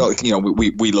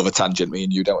 We love a tangent, me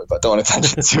and you, don't we? But I don't want to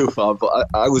tangent too far. But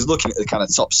I was looking at the kind of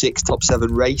top 6, top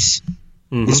 7 race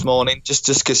this morning, just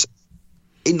because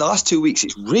in the last 2 weeks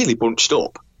it's really bunched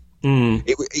up.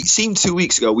 It seemed 2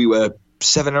 weeks ago we were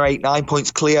 7 or 8, 9 points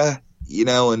clear,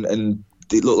 and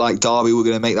it looked like Derby were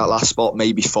going to make that last spot.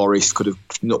 Maybe Forest could have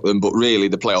knocked them, but really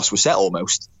the playoffs were set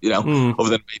almost, other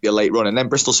than maybe a late run. And then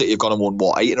Bristol City have gone and won,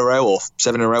 8 in a row or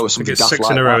 7 in a row or something? I think it's 6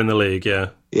 in a row in the league,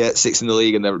 yeah. Yeah, 6 in the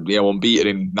league, and they're unbeaten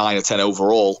in 9 or 10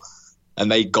 overall. And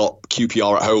they got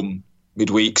QPR at home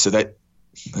midweek, so that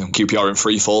QPR in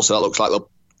free fall, so that looks like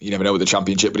you never know with the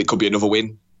Championship, but it could be another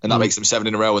win. And that makes them 7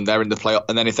 in a row, and they're in the playoff.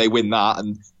 And then if they win that,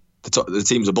 and the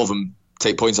teams above them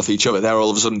take points off each other, they're all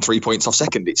of a sudden 3 points off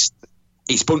second. It's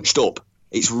bunched up.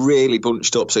 It's really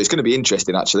bunched up. So it's going to be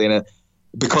interesting, actually. And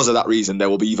because of that reason, there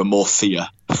will be even more fear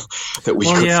that we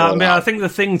could fall out. I think the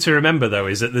thing to remember, though,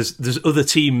 is that there's other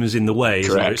teams in the way.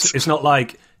 Isn't there? It's not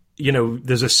like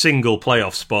there's a single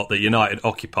playoff spot that United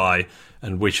occupy,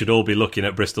 and we should all be looking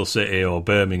at Bristol City or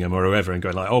Birmingham or whoever and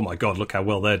going like, oh my God, look how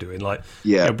well they're doing. Like,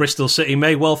 Bristol City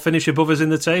may well finish above us in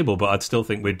the table, but I'd still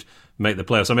think we'd make the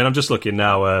playoffs. I mean, I'm just looking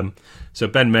now. So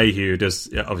Ben Mayhew does,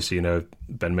 obviously,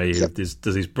 Ben Mayhew does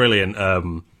these brilliant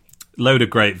load of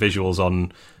great visuals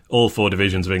on all 4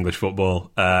 divisions of English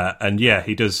football. And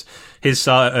he does his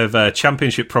sort of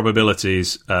championship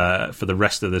probabilities for the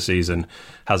rest of the season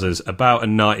has us about a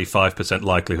 95%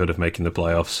 likelihood of making the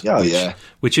playoffs.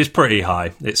 Which is pretty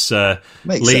high. It's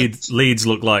Leeds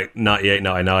look like 98,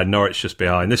 99, Norwich just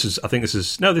behind. This is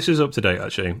up to date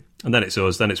actually. And then it's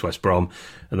us, then it's West Brom,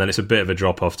 and then it's a bit of a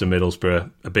drop off to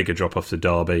Middlesbrough, a bigger drop off to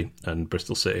Derby, and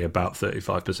Bristol City about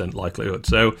 35% likelihood.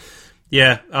 So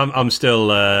yeah, I'm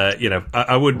still,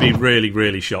 I would be really,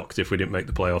 really shocked if we didn't make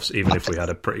the playoffs, even if we had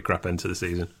a pretty crap end to the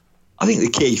season. I think the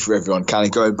key for everyone, kind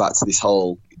of going back to this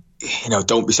whole,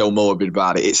 don't be so morbid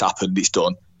about it. It's happened. It's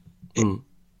done.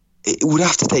 It would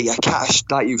have to take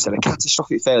like you said, a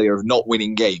catastrophic failure of not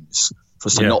winning games for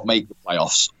us to not make the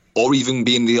playoffs, or even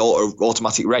be in the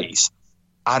automatic race.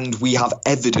 And we have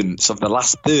evidence of the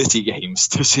last 30 games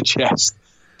to suggest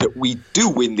that we do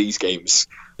win these games.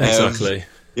 Exactly.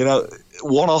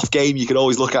 One-off game you can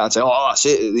always look at and say, oh, that's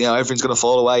it. Everything's going to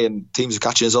fall away and teams are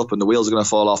catching us up and the wheels are going to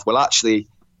fall off. Well, actually,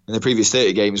 in the previous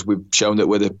 30 games, we've shown that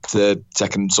we're the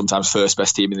second, sometimes first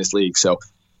best team in this league. So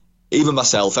even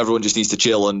myself, everyone just needs to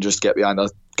chill and just get behind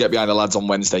the lads on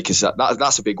Wednesday, because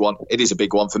that's a big one. It is a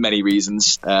big one for many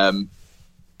reasons.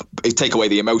 Take away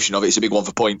the emotion of it, it's a big one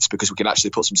for points because we can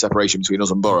actually put some separation between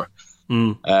us and Borough.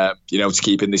 To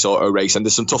keep in this auto race. And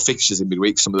there's some tough fixtures in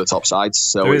midweek, some of the top sides.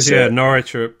 So there is,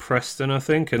 Norwich are at Preston, I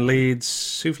think, and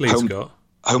Leeds. Who've Leeds got?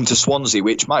 Home to Swansea,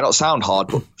 which might not sound hard,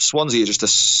 but Swansea are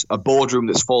just a boardroom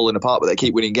that's falling apart, but they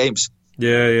keep winning games.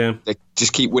 Yeah. They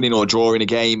just keep winning or drawing a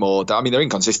game, they're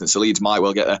inconsistent, so Leeds might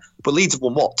well get there. But Leeds have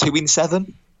won, 2 in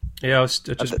 7? Yeah, I was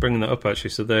just bringing that up,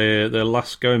 actually. So their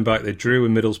last, going back, they drew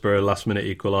with Middlesbrough, last-minute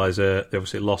equaliser. They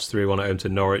obviously lost 3-1 at home to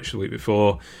Norwich the week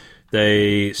before.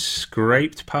 They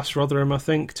scraped past Rotherham, I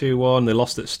think, 2-1. They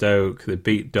lost at Stoke. They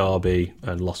beat Derby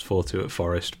and lost 4-2 at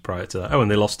Forest prior to that. Oh,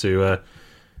 and they lost to...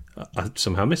 I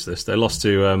somehow missed this. They lost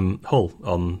to Hull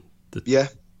on the... Yeah.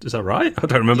 Is that right? I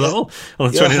don't remember that all.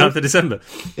 On the 29th of December.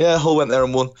 Yeah, Hull went there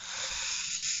and won.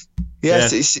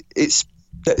 It's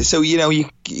so, you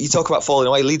talk about falling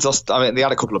away. Leeds lost. I mean, they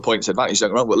had a couple of points advantage, don't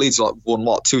get me wrong, but Leeds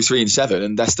won 2, 3 and 7,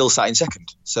 and they're still sat in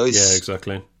second. So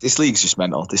exactly. This league's just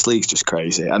mental. This league's just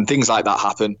crazy, and things like that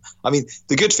happen. I mean,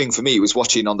 the good thing for me was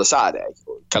watching on the Saturday,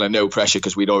 kind of no pressure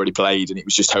because we'd already played, and it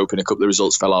was just hoping a couple of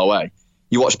results fell our way.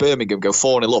 You watch Birmingham go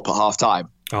 4-0 up at half time,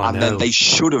 then they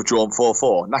should have drawn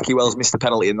 4-4. Naki Wells missed a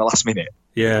penalty in the last minute.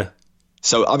 Yeah.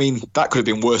 So, I mean, that could have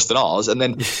been worse than ours. And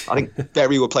then I think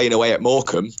Bury were playing away at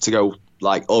Morecambe to go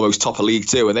almost top of League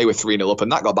Two, and they were 3-0 up,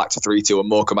 and that got back to 3-2, and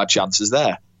Morecambe had chances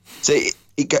there. So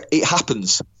it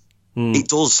happens. It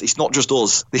does. It's not just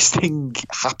us. This thing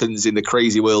happens in the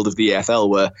crazy world of the EFL,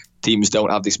 where teams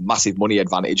don't have this massive money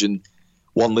advantage, and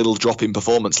one little drop in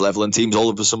performance level, and teams all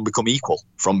of a sudden become equal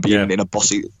from being in a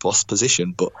boss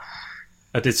position. But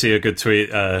I did see a good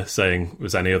tweet saying,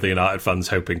 was any other United fans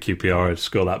hoping QPR would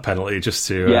score that penalty just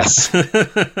to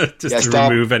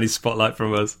remove any spotlight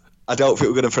from us? I don't think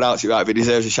we're going to pronounce it right, but he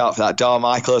deserves a shout for that.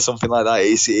 Darmichael or something like that.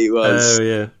 It was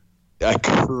a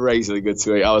crazily good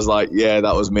tweet. I was like, yeah,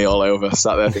 that was me all over.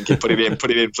 Sat there thinking, put it in,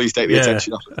 please take the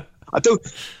attention off it.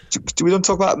 Do we want to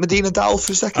talk about Medina Dowell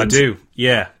for a second? I do,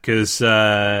 yeah, because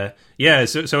so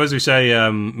as we say,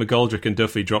 McGoldrick and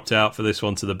Duffy dropped out for this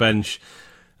one to the bench.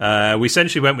 We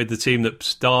essentially went with the team that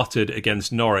started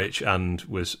against Norwich and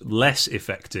was less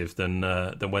effective than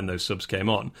when those subs came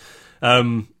on.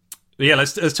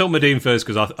 Let's talk Medina first,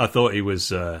 because I thought he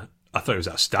was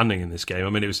outstanding in this game. I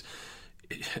mean,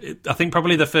 I think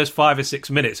probably the first 5 or 6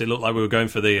 minutes, it looked like we were going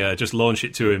for the just launch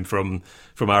it to him from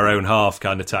our own half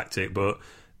kind of tactic. But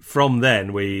from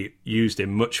then, we used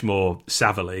him much more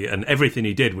savvily, and everything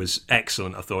he did was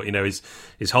excellent. I thought,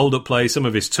 his hold-up play, some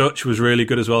of his touch was really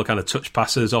good as well. Kind of touch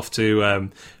passes off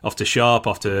to Sharp,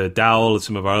 off to Dowell, and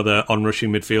some of our other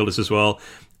on-rushing midfielders as well.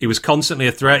 He was constantly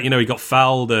a threat. He got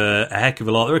fouled a heck of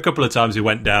a lot. There were a couple of times he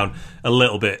went down a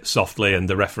little bit softly, and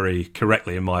the referee,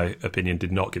 correctly in my opinion,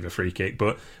 did not give a free kick.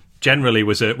 But generally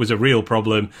was a real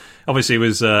problem. Obviously,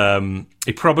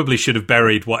 he probably should have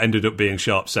buried what ended up being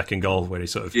Sharp's second goal, where he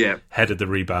sort of headed the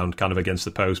rebound kind of against the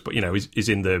post. But he's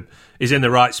in the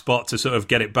right spot to sort of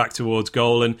get it back towards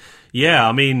goal. And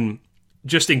I mean,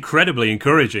 just incredibly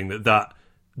encouraging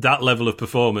that level of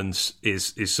performance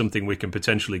is something we can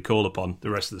potentially call upon the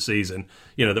rest of the season.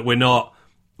 That we're not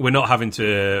we're not having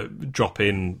to drop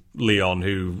in Leon,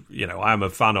 who, you know, I'm a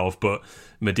fan of, but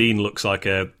Medine looks like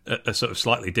a sort of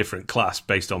slightly different class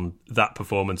based on that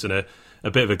performance and a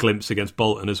bit of a glimpse against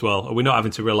Bolton as well. Are we not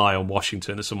having to rely on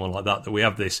Washington or someone like that we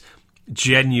have this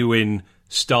genuine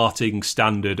starting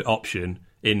standard option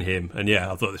in him? And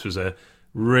yeah, I thought this was a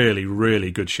really,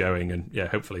 really good showing, and yeah,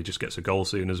 hopefully just gets a goal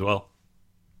soon as well.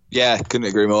 Yeah, couldn't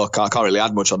agree more. Can't really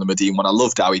add much on the Medine one. I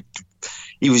loved how he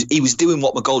was doing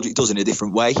what McGoldrick does in a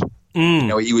different way. You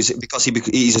know, because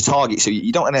he's a target, so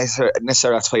you don't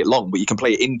necessarily have to play it long, but you can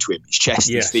play it into him, his chest,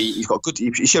 his feet. He's got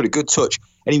he showed a good touch,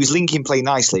 and he was linking play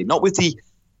nicely, not with the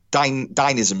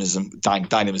dynamism that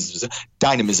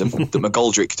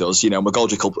McGoldrick does. You know,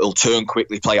 McGoldrick will turn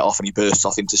quickly, play it off, and he bursts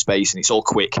off into space, and it's all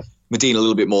quick. Medine a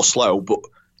little bit more slow, but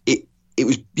it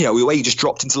was, you know, the way he just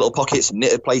dropped into little pockets and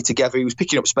knitted play together. He was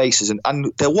picking up spaces,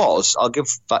 and there was, I'll give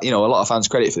a lot of fans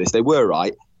credit for this. They were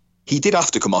right. He did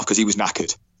have to come off because he was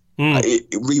knackered.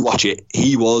 Rewatch it.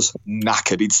 He was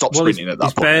knackered. He'd stopped sprinting at that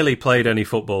point. He's barely played any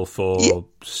football for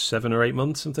 7 or 8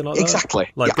 months, something like that.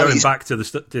 Exactly. Like going back to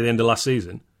the end of last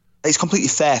season. It's completely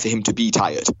fair for him to be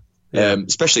tired,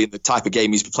 especially in the type of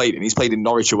game he's played in. He's played in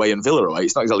Norwich away and Villa away.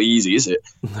 It's not exactly easy, is it?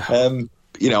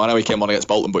 You know, I know he came on against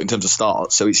Bolton, but in terms of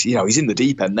starts, so he's in the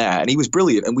deep end there, and he was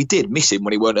brilliant. And we did miss him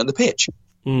when he weren't on the pitch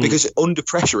because under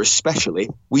pressure, especially,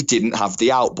 we didn't have the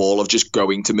outball of just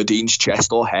going to Medine's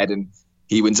chest or head, and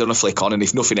he wins on a flick on, and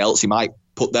if nothing else, he might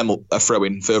put them up a throw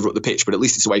in further up the pitch, but at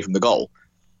least it's away from the goal.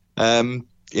 You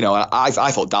know, I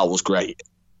thought Dowell was great.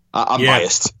 I'm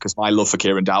biased because my love for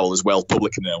Kieran Dowell is well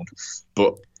publicly known,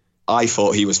 but I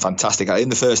thought he was fantastic. In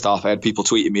the first half, I had people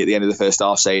tweeting me at the end of the first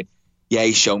half saying, yeah,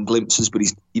 he's shown glimpses, but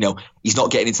he's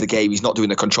not getting into the game. He's not doing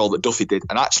the control that Duffy did.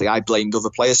 And actually, I blamed other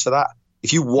players for that.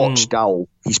 If you watch Dowell,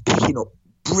 he's picking up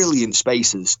brilliant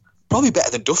spaces, probably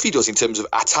better than Duffy does in terms of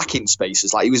attacking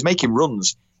spaces. Like, he was making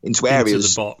runs into areas. Into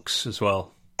the box as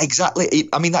well. Exactly.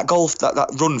 I mean, that goal,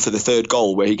 that run for the third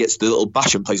goal where he gets the little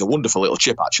bash and plays a wonderful little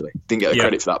chip, actually. Didn't get the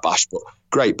credit for that bash, but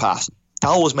great pass.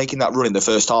 Dowell was making that run in the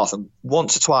first half, and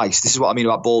once or twice, this is what I mean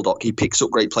about Baldock. He picks up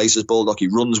great places, Baldock. He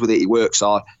runs with it. He works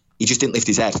hard. He just didn't lift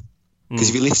his head. Because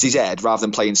if he lifts his head rather than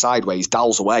playing sideways,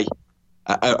 Dowell's away.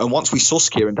 And once we suss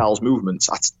Kieran Dowell's movements,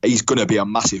 he's going to be a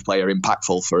massive player,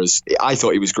 impactful for us. I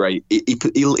thought he was great. He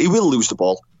will lose the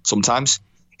ball sometimes.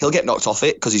 He'll get knocked off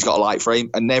it because he's got a light frame.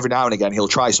 And every now and again, he'll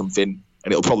try something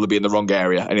and it'll probably be in the wrong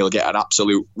area and he'll get an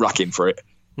absolute racking for it.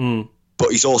 But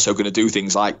he's also going to do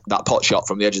things like that pot shot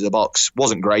from the edge of the box.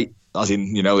 Wasn't great, as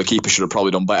in, you know, the keeper should have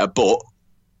probably done better. But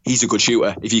he's a good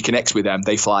shooter. If he connects with them,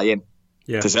 they fly in.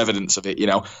 Yeah. There's evidence of it, you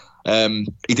know.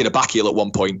 He did a back heel at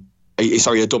one point. A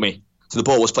dummy. So the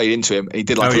ball was played into him, and he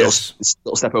did like a little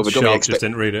step over dummy. Just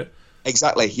didn't read it.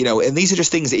 Exactly, you know. And these are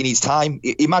just things that he needs time.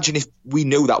 Imagine if we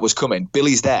knew that was coming.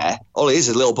 Billy's there. All it is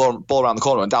a little ball around the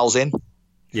corner, and Dowell's in.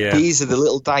 Yeah. These are the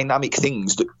little dynamic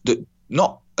things that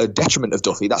not a detriment of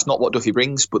Duffy. That's not what Duffy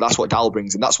brings, but that's what Dowell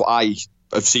brings, and that's what I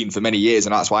have seen for many years,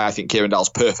 and that's why I think Kieran Dowell's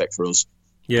perfect for us.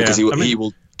 Yeah, because he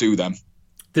will do them.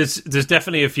 There's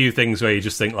definitely a few things where you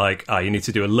just think like, you need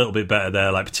to do a little bit better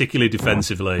there, like particularly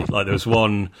defensively. Like there was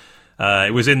one,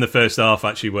 it was in the first half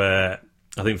actually where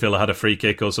I think Villa had a free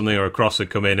kick or something, or a cross had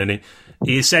come in, and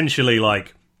he essentially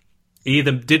like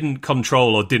either didn't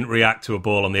control or didn't react to a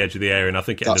ball on the edge of the area, and I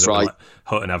think it ended up like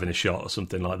Hutton having a shot or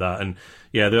something like that. And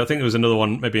yeah, I think there was another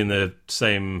one maybe in the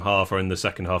same half or in the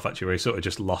second half actually where he sort of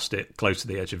just lost it close to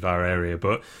the edge of our area,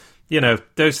 but. You know,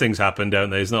 those things happen,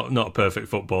 don't they? He's not a perfect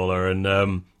footballer.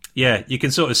 And, you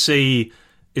can sort of see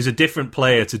he's a different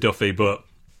player to Duffy. But,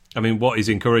 I mean, what is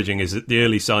encouraging is that the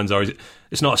early signs are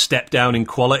it's not a step down in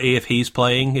quality if he's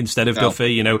playing instead of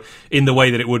Duffy, you know, in the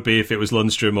way that it would be if it was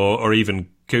Lundstrom or even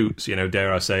Coots, you know,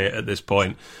 dare I say it at this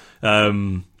point.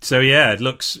 It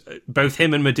looks, both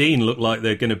him and Medine look like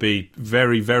they're going to be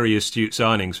very, very astute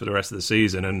signings for the rest of the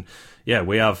season. And, yeah,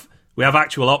 we have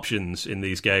actual options in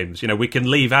these games. You know, we can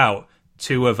leave out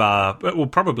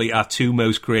probably our two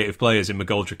most creative players in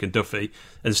McGoldrick and Duffy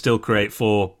and still create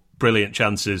 4 brilliant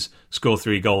chances, score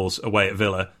 3 goals away at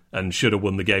Villa and should have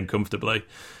won the game comfortably.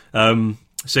 I'm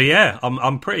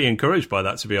pretty encouraged by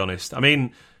that, to be honest. I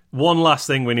mean, one last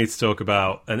thing we need to talk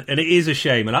about, and it is a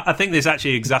shame, and I think this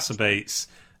actually exacerbates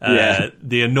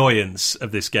the annoyance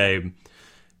of this game,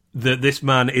 that this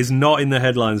man is not in the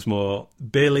headlines more.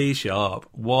 Billy Sharp,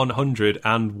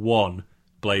 101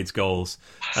 Blades goals.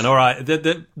 And all right,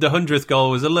 the 100th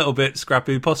goal was a little bit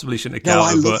scrappy, possibly shouldn't have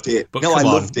counted. I loved it. But I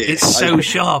loved it. It's so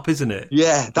sharp, isn't it?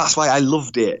 Yeah, that's why I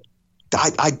loved it.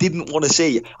 I didn't want to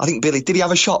see. I think Billy, did he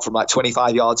have a shot from like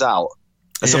 25 yards out?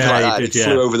 something like that. It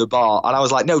flew over the bar, and I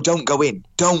was like, "No, don't go in.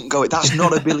 Don't go in. That's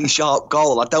not a Billy Sharp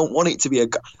goal. I don't want it to be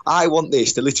I want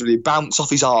this to literally bounce off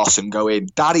his arse and go in.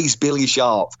 That is Billy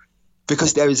Sharp,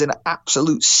 because there is an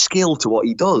absolute skill to what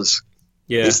he does."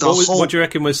 Yeah. What do you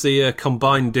reckon was the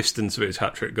combined distance of his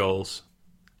hat-trick goals?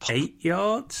 8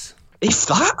 yards? If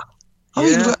that. I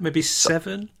mean, maybe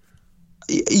 7?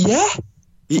 Yeah.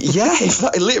 Yeah, if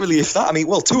that. I mean,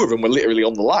 well, 2 of them were literally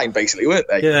on the line, basically, weren't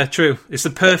they? Yeah, true. It's the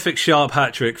perfect Sharp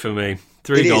hat-trick for me.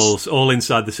 3 goals, all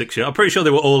inside the 6 yard. I'm pretty sure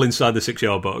they were all inside the 6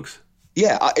 yard box.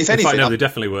 Yeah, if anything... In fact, no, they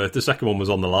definitely were. The second one was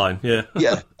on the line, yeah.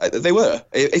 Yeah, they were.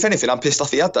 If anything, I'm pissed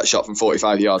off he had that shot from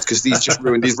 45 yards, because he's just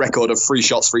ruined his record of 3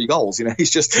 shots, 3 goals. You know,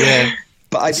 he's just... Yeah.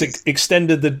 But it's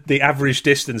extended the average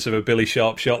distance of a Billy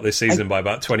Sharp shot this season by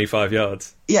about 25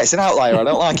 yards. Yeah, it's an outlier. I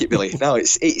don't like it, Billy. No,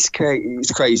 it's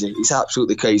crazy. It's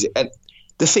absolutely crazy. And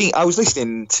the thing, for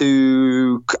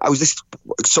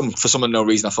some unknown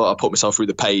reason, I thought I'd put myself through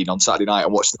the pain on Saturday night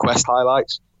and watch the Quest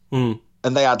highlights. And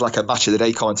they had like a match of the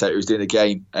day commentator who was doing a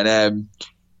game, and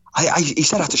he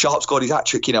said after Sharp scored his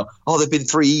hat-trick, there've been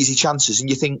 3 easy chances, and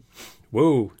you think,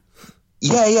 whoa.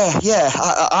 Yeah.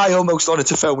 I almost wanted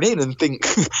to phone in and think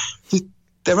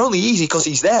they're only easy because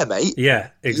he's there, mate. Yeah,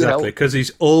 exactly. Because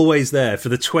he's always there for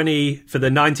the 19th,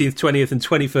 20th, and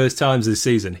 21st times this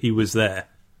season. He was there.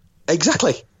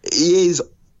 Exactly. He is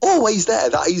always there.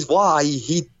 That is why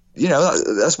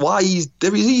that's why he's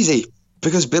easy.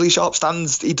 Because Billy Sharp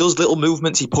stands, he does little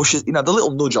movements, he pushes, the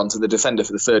little nudge onto the defender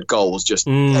for the 3rd goal was just,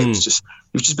 it was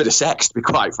just a bit of sex, to be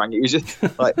quite frank. It was just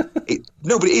like, but it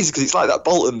is, because it's like that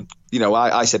Bolton,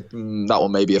 I said, that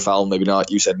one may be a foul, maybe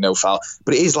not, you said no foul,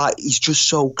 but it is like, he's just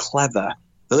so clever.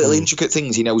 The little intricate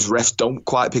things he knows refs don't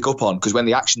quite pick up on, because when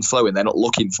the action's flowing, they're not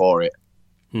looking for it.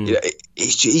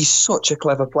 He's such a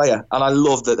clever player, and I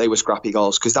love that they were scrappy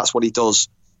goals, because that's what he does,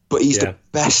 but he's the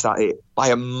best at it, by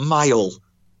a mile.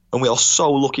 And we are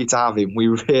so lucky to have him. We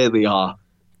really are.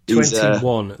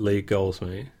 21 league goals,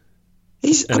 mate.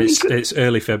 It's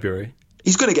early February.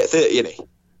 He's going to get 30, isn't he?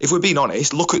 If we're being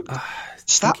honest, look at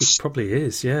stats. I think he probably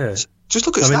is, yeah. Just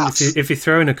look at stats. Mean, if you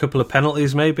throw in a couple of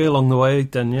penalties maybe along the way,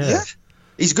 then yeah.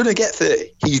 He's going to get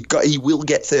 30. He will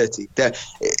get 30.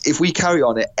 If we carry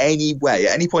on at any way,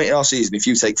 at any point in our season, if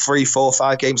you take 3, 4,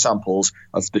 5 game samples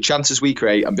of the chances we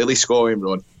create and Billy's scoring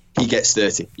run, he gets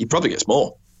 30. He probably gets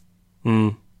more.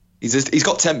 He's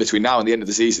got 10 between now and the end of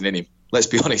the season in him. Let's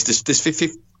be honest. There's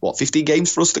 15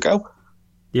 games for us to go?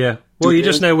 Yeah. Well, you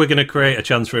just know we're going to create a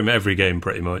chance for him every game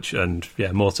pretty much. And,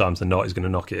 more times than not, he's going to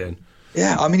knock it in.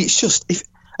 Yeah, I mean, it's just...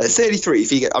 At 33,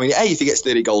 if he gets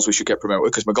 30 goals, we should get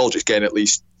promoted, because McGoldrick's getting at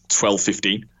least 12,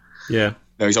 15. Yeah.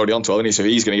 No, he's already on 12, isn't he? So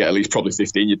he's going to get at least probably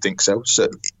 15, you'd think so. So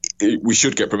we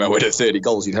should get promoted at 30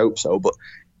 goals, you'd hope so. But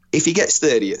if he gets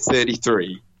 30 at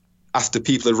 33, after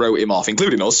people have wrote him off,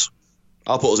 including us...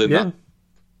 I'll put us in that.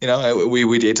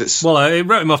 We did. Well, I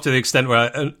wrote him off to the extent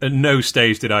where at no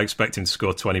stage did I expect him to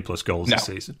score 20-plus goals this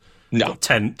season. No.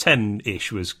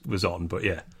 10-ish was on, but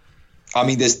yeah. I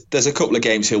mean, there's a couple of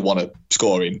games he'll want to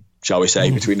score in, shall we say,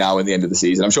 between now and the end of the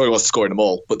season. I'm sure he wants to score in them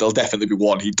all, but there'll definitely be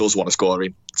one he does want to score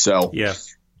in. So yeah,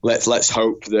 let's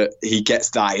hope that he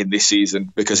gets that in this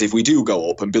season, because if we do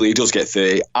go up and Billy does get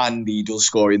 30 and he does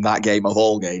score in that game of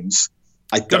all games...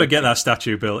 Got to get that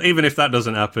statue, Bill, even if that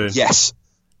doesn't happen. Yes.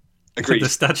 Agreed. The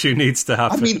statue needs to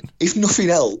happen. I mean, if nothing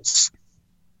else,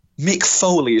 Mick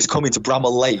Foley is coming to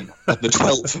Bramall Lane on the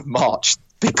 12th of March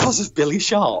because of Billy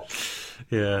Sharp.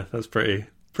 Yeah, that's pretty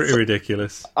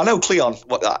ridiculous. I know Cleon.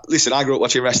 Listen, I grew up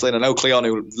watching wrestling. I know Cleon,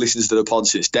 who listens to the pod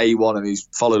since day one, and he's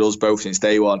followed us both since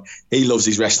day one. He loves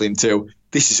his wrestling too.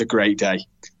 This is a great day.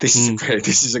 This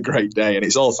is a great day, and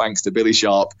it's all thanks to Billy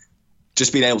Sharp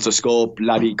just being able to score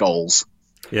bloody goals.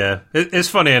 Yeah, it's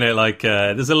funny, isn't it? Like,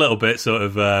 there's a little bit sort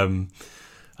of,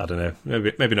 I don't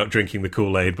know, maybe not drinking the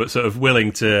Kool-Aid, but sort of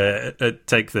willing to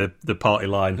take the party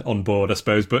line on board, I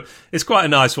suppose. But it's quite a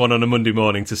nice one on a Monday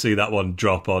morning to see that one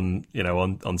drop on,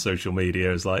 on social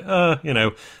media. It's like,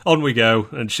 on we go.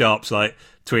 And Sharp's like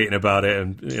tweeting about it,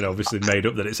 and obviously made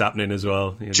up that it's happening as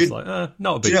well. It's like,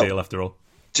 not a big deal after all.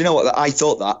 Do you know what? I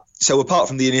thought that. So apart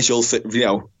from the initial,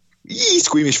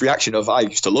 squeamish reaction of, I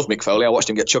used to love Mick Foley. I watched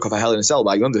him get chucked off a Hell in a Cell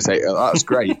by Undertaker. That's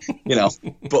great,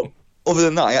 But other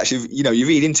than that, actually, you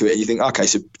read into it and you think, okay,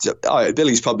 so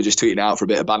Billy's probably just tweeting out for a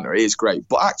bit of banter. It is great.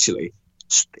 But actually,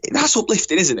 that's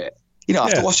uplifting, isn't it?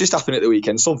 After what's just happened at the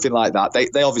weekend, something like that,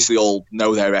 they obviously all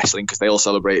know they're wrestling because they all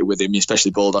celebrated with him,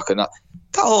 especially Bulldog, and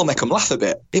that'll all make them laugh a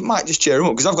bit. It might just cheer them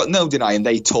up, because I've got no denying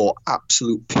they tore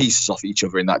absolute pieces off each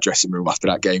other in that dressing room after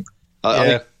that game. I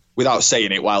think, without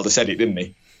saying it, Wilder said it, didn't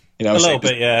he? A little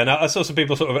bit, yeah. And I saw some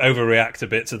people sort of overreact a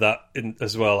bit to that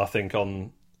as well, I think,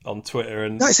 on Twitter.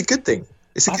 And no, it's a good thing.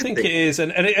 It's a I good think thing. it is,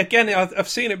 and again, I've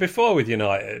seen it before with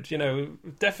United. You know,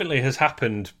 definitely has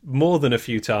happened more than a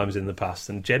few times in the past,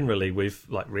 and generally we've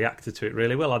like reacted to it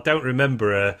really well. I don't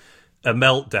remember a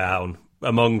meltdown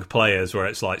among players where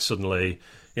it's like suddenly,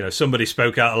 you know, somebody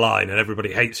spoke out of line and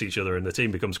everybody hates each other and the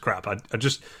team becomes crap.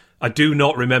 I do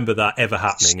not remember that ever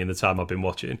happening in the time I've been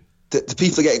watching. The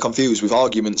people are getting confused with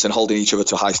arguments and holding each other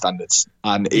to high standards,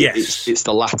 and it's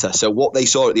the latter. So what they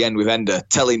saw at the end with Ender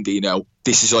telling Dino,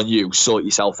 "This is on you, sort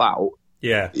yourself out,"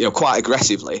 quite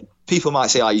aggressively. People might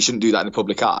say, "Oh, you shouldn't do that in the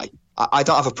public eye." I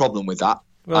don't have a problem with that.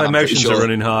 Well, emotions are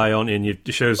running high, aren't you? And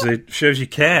it shows you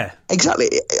care. Exactly.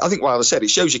 I think what I said, it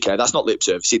shows you care. That's not lip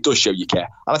service. It does show you care.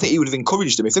 And I think he would have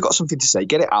encouraged them if they've got something to say,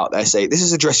 get it out there. Say this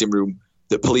is a dressing room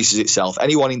that polices itself.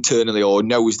 Anyone internally or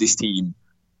knows this team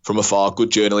from afar,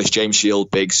 good journalists, James Shield,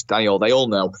 Biggs, Daniel, they all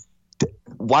know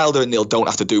Wilder and Neil don't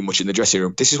have to do much in the dressing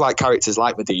room. This is why characters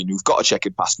like Medine, who've got a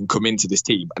checkered past, can come into this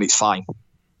team and it's fine.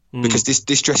 Because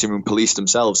this dressing room police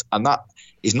themselves, and that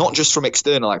is not just from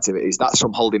external activities, that's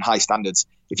from holding high standards.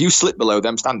 If you slip below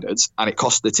them standards and it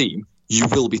costs the team, you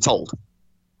will be told.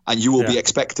 And you will be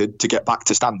expected to get back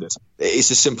to standard.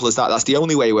 It's as simple as that. That's the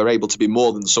only way we're able to be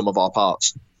more than the sum of our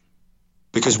parts.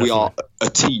 Because we are a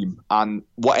team, and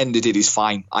what Ender did is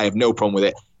fine. I have no problem with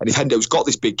it. And if Hendo's got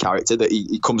this big character that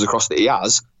he comes across that he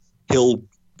has, he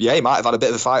might have had a bit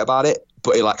of a fight about it,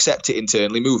 but he'll accept it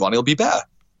internally, move on, he'll be better.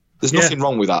 There's nothing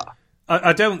wrong with that.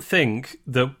 I don't think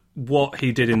that what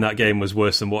he did in that game was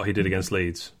worse than what he did against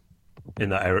Leeds in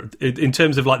that era, in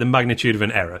terms of like the magnitude of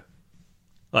an error.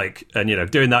 Like, and you know,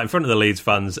 doing that in front of the Leeds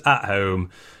fans at home,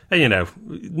 and you know,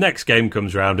 next game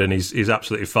comes round and he's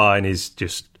absolutely fine. He's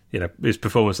just, you know, his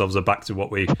performance levels are back to what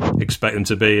we expect them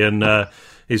to be, and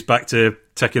he's back to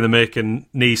taking the mick and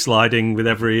knee sliding with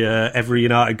every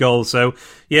United goal. So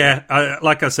yeah,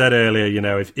 like I said earlier, you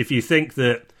know, if you think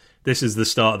that this is the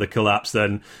start of the collapse,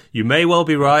 then you may well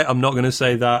be right. I'm not going to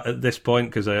say that at this point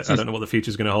because I don't know what the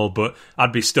future's going to hold, but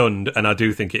I'd be stunned, and I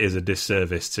do think it is a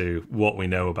disservice to what we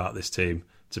know about this team,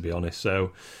 to be honest.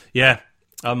 So, yeah,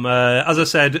 I'm, as I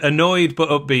said, annoyed but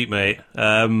upbeat, mate.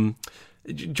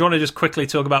 Do you want to just quickly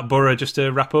talk about Borough just to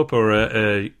wrap up, or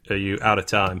are you out of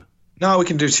time? No, we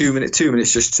can do 2 minutes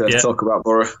just to talk about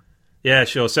Borough. Yeah,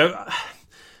 sure. So,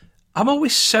 I'm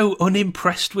always so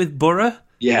unimpressed with Borough.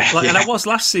 And I was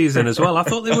last season as well. I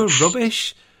thought they were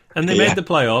rubbish, and they made the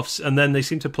playoffs, and then they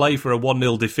seemed to play for a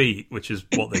 1-0 defeat, which is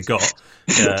what they got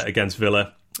against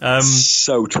Villa.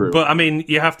 So true. But, I mean,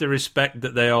 you have to respect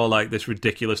that they are like this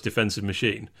ridiculous defensive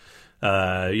machine. You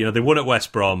know, they won at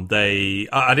West Brom. I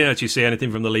didn't actually see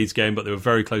anything from the Leeds game, but they were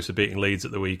very close to beating Leeds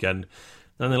at the weekend.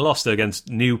 Then they lost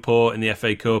against Newport in the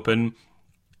FA Cup, and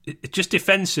just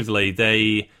defensively,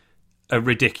 they are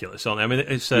ridiculous, aren't they? I mean,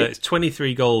 it's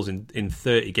 23 goals in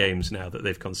 30 games now that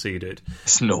they've conceded.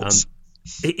 It's nuts.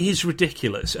 It is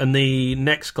ridiculous. And the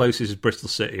next closest is Bristol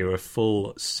City, who are a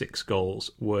full 6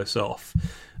 goals worse off.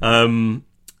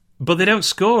 But they don't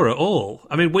score at all.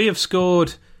 I mean, we have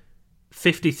scored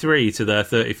 53 to their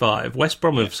 35. West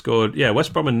Brom have scored... Yeah,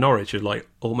 West Brom and Norwich are like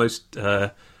almost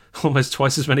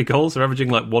twice as many goals. They're averaging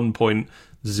like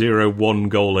 1.01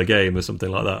 goal a game or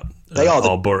something like that. They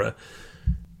are Borough.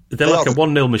 They're like a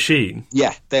 1-0 machine.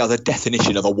 Yeah, they are the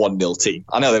definition of a 1-0 team.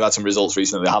 I know they've had some results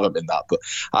recently that haven't been that, but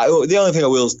the only thing I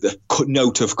will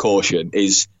note of caution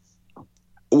is,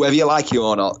 whether you like him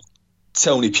or not,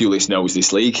 Tony Pulis knows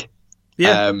this league.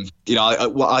 Yeah. You know,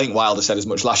 I think Wilder said as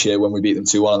much last year when we beat them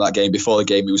 2-1 in that game. Before the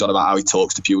game, he was on about how he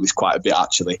talks to Pulis quite a bit,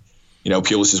 actually. You know,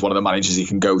 Pulis is one of the managers he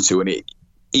can go to, and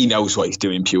he knows what he's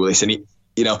doing, Pulis. And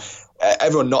you know,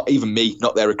 everyone, not even me,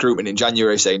 not their recruitment in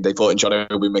January, saying they thought in John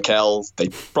Obi Mikel, they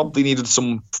probably needed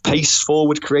some pace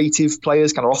forward creative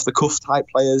players, kind of off the cuff type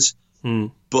players.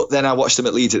 But then I watched them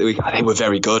at Leeds at the week, and they were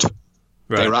very good.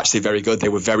 Right. They were actually very good. They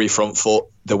were very front foot.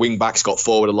 The wing backs got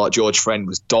forward a lot. George Friend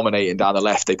was dominating down the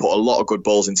left. They put a lot of good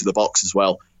balls into the box as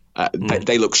well.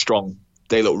 They look strong.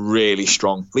 They look really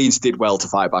strong. Leeds did well to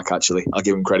fight back, actually. I'll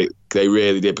give them credit. They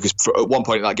really did, because at one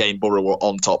point in that game, Borough were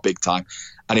on top big time.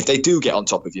 And if they do get on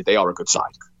top of you, they are a good side.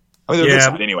 I mean, they're a good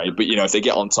side anyway, but, you know, if they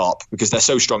get on top, because they're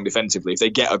so strong defensively, if they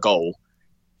get a goal,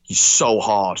 it's so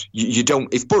hard. You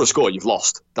don't... If Borough score, you've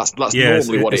lost. That's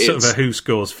normally what it is. It's sort of a who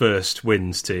scores first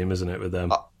wins team, isn't it, with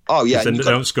them? They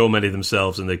don't score many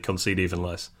themselves, and they concede even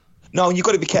less. No, and you've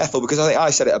got to be careful, because I think I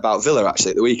said it about Villa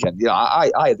actually at the weekend. You know,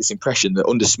 I had this impression that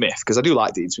under Smith, because I do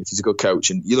like Dean Smith, he's a good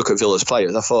coach, and you look at Villa's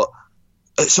players, I thought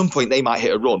at some point they might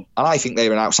hit a run, and I think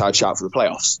they're an outside shout for the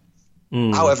playoffs.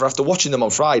 However, after watching them on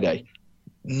Friday,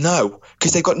 no,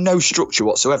 because they've got no structure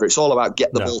whatsoever. It's all about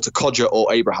get the ball to Kodja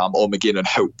or Abraham or McGinn and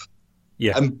hope.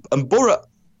 Yeah, and Borough,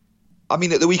 I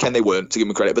mean, at the weekend they weren't, to give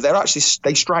them credit, but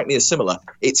they strike me as similar.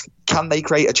 It's can they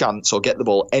create a chance or get the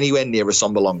ball anywhere near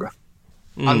Assombalonga?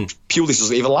 And Pulis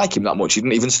doesn't even like him that much. He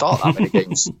didn't even start that many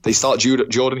games. They start Jordan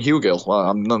Hugill. Well,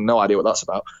 I've no idea what that's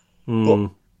about. But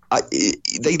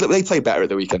they played better at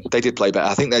the weekend. They did play better.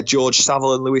 I think they're George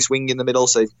Saville and Lewis Wing in the middle.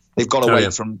 So they've gone away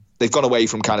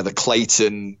from kind of the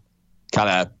Clayton kind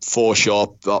of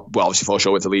Forshaw. Well, obviously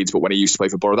Forshaw with the Leeds, but when he used to play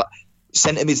for Borough, that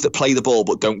centre mids that play the ball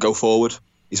but don't go forward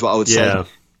is what I would say.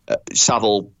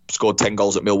 Saville scored 10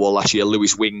 goals at Millwall last year.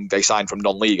 Lewis Wing, they signed from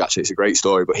non-league, actually. It's a great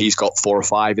story, but he's got 4 or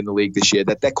 5 in the league this year.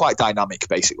 They're quite dynamic,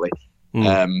 basically.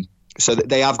 So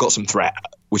they have got some threat,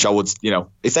 which I would,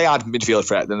 if they had midfield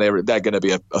threat, then they're going to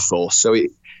be a force. So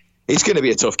it's going to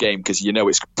be a tough game because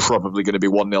it's probably going to be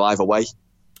 1-0 either way.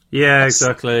 Yeah,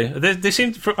 exactly. They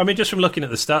seem, just from looking at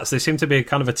the stats, they seem to be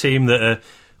kind of a team that are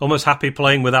almost happy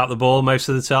playing without the ball most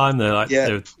of the time.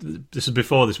 This is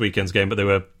before this weekend's game, but they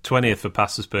were 20th for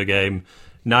passes per game,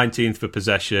 19th for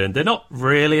possession. They're not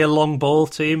really a long ball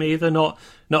team either, not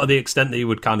to the extent that you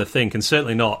would kind of think, and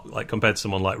certainly not like compared to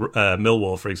someone like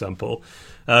Millwall, for example.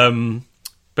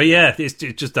 But yeah, it's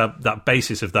just that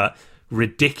basis of that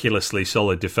ridiculously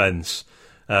solid defence.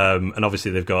 And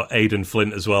obviously they've got Aidan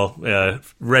Flint as well,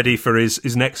 ready for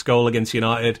his next goal against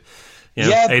United.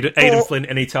 Aidan Flint,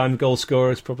 anytime goal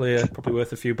scorer, is probably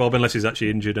worth a few bob, unless he's actually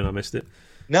injured and I missed it.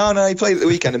 No, he played at the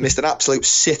weekend and missed an absolute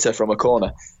sitter from a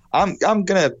corner. I'm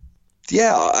gonna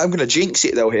jinx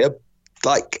it though here.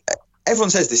 Like everyone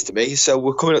says this to me, so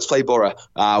we're coming up to play Borough.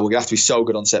 We're gonna have to be so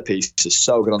good on set pieces,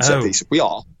 set pieces. We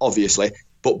are, obviously.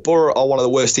 But Borough are one of the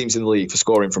worst teams in the league for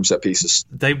scoring from set pieces.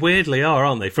 They weirdly are,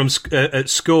 aren't they? From at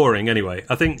scoring, anyway.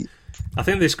 I think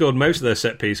they scored most of their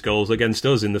set piece goals against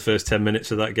us in the first 10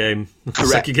 minutes of that game. Correct.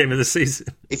 Second game of the season.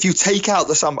 If you take out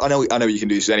I know you can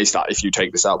do any stat if you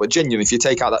take this out, but genuinely, if you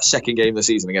take out that second game of the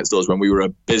season against us when we were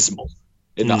abysmal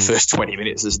in that first 20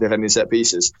 minutes as defending set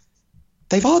pieces,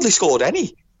 they've hardly scored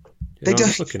any. I'm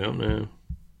just looking up now.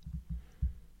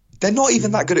 They're not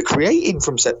even that good at creating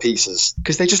from set pieces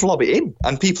because they just lob it in,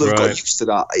 and people have got used to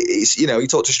that. It's, you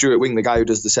talk to Stuart Wing, the guy who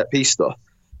does the set piece stuff.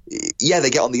 Yeah, they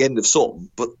get on the end of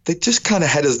some, but they're just kind of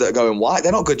headers that are going wide.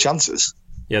 They're not good chances.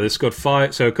 Yeah, they scored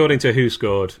 5. So according to Who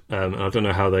Scored, I don't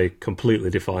know how they completely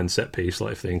define set piece,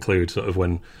 like if they include sort of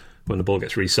when the ball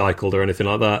gets recycled or anything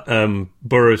like that.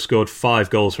 Borough scored 5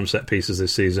 goals from set pieces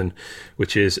this season,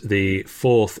 which is the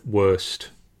 4th worst.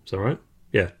 Is that right?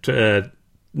 Yeah.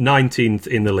 19th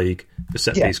in the league for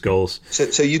set piece goals. So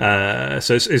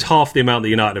it's half the amount that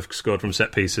United have scored from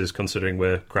set pieces, considering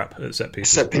we're crap at set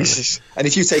pieces. Set pieces. And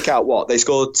if you take out they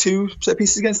scored 2 set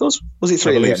pieces against us? Was it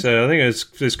 3? I believe so. I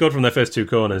think they scored from their first 2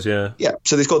 corners. Yeah. Yeah.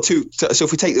 So they scored 2. So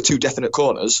if we take the 2 definite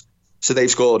corners, so they've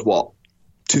scored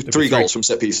 3 goals from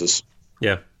set pieces.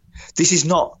 Yeah. This is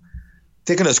not.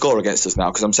 They're going to score against us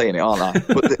now because I'm saying it, aren't I?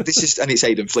 But this is, and it's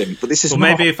Aidan Flint. But this is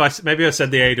maybe if I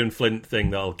said the Aidan Flint thing,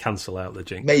 that'll cancel out the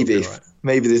jinx.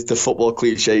 Maybe the football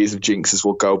cliches of jinxes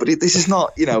will go. But this is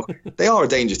not. They are a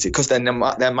danger team because they're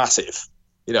massive.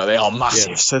 They are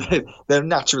massive, so they're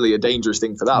naturally a dangerous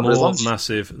thing for that. More but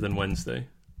massive than Wednesday.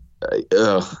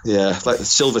 Yeah, like the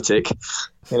silver tick.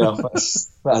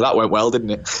 That went well, didn't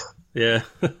it? Yeah.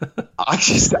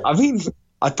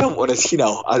 I don't want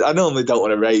to, I normally don't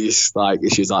want to raise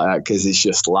issues like that because it's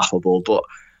just laughable. But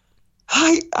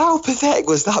how pathetic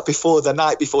was that the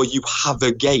night before you have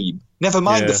a game? Never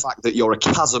mind the fact that you're a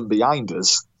chasm behind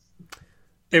us.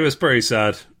 It was pretty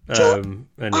sad.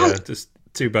 Just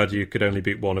too bad you could only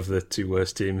beat one of the 2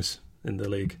 worst teams in the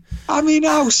league. I mean,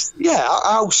 how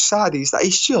sad is that?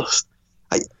 It's just...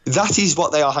 that is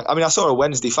what they are. I mean, I saw a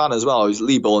Wednesday fan as well.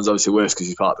 Lee Boland's obviously worse because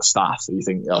he's part of the staff. So you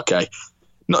think, okay.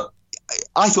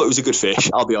 I thought it was a good fish,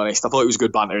 I'll be honest. I thought it was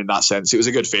good banter in that sense. It was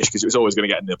a good fish because it was always going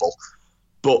to get a nibble.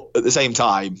 But at the same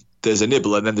time, there's a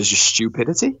nibble and then there's just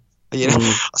stupidity. I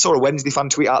saw a Wednesday fan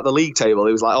tweet out the league table.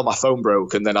 It was like, my phone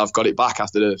broke and then I've got it back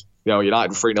after United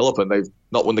were 3-0 up and they've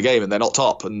not won the game and they're not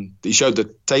top. And he showed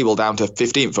the table down to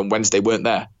 15th and Wednesday weren't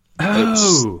there.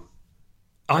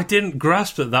 I didn't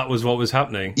grasp that was what was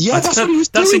happening. Yeah, that's what he was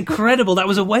doing. That's incredible. That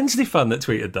was a Wednesday fan that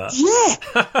tweeted that.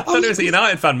 Yeah. I thought it was a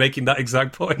United fan making that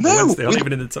exact point. No. Wednesday, not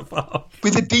even in the top half.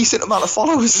 With a decent amount of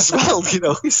followers as well.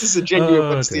 This is a genuine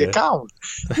Wednesday account.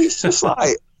 It's just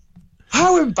like,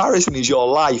 how embarrassing is your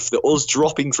life that us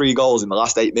dropping 3 goals in the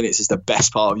last 8 minutes is the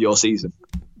best part of your season?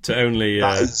 To only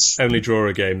draw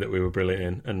a game that we were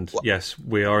brilliant in. And yes,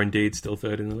 we are indeed still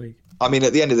 3rd in the league. I mean,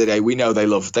 at the end of the day, we know they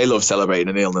love celebrating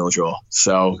a 0-0 draw.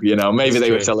 So, maybe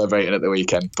they were celebrating at the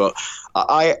weekend. But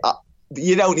I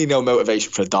you don't need no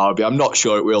motivation for a derby. I'm not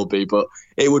sure it will be, but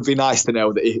it would be nice to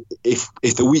know that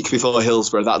if the week before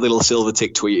Hillsborough, that little silver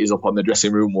tick tweet is up on the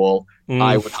dressing room wall,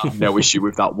 I would have no issue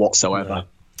with that whatsoever. No.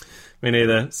 Me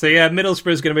neither. So yeah,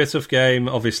 Middlesbrough is going to be a tough game.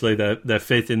 Obviously, they're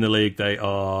fifth in the league. They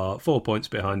are 4 points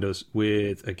behind us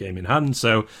with a game in hand.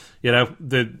 So,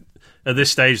 at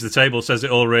this stage, the table says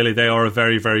it all, really. They are a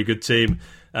very, very good team.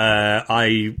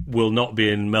 I will not be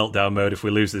in meltdown mode if we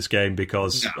lose this game,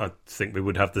 because I think we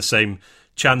would have the same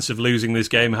chance of losing this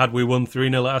game had we won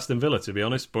 3-0 at Aston Villa, to be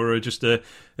honest. Borough are just a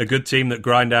good team that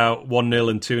grind out 1-0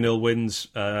 and 2-0 wins.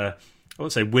 I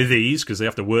won't say with ease, because they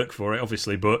have to work for it,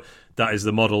 obviously, but that is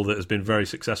the model that has been very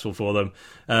successful for them.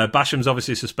 Basham's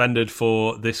obviously suspended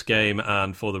for this game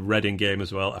and for the Reading game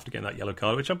as well, after getting that yellow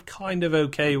card, which I'm kind of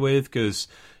okay with, because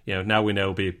now we know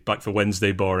he'll be back for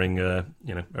Wednesday, barring a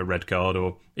red card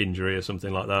or injury or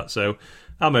something like that. So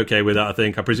I'm okay with that. I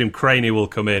think. I presume Craney will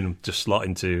come in, just slot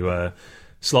into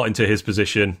his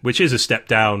position, which is a step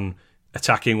down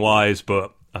attacking wise,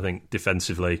 but I think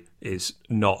defensively is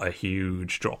not a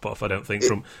huge drop off. I don't think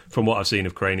from what I've seen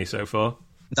of Craney so far.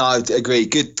 No, I agree.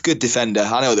 Good defender.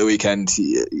 I know at the weekend,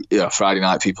 Friday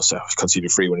night, people say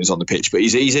conceded 3 when he's on the pitch, but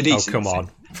he's a decent. Oh, come on.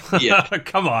 Yeah,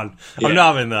 come on. Yeah. I'm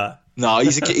not having that. No,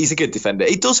 he's a good defender.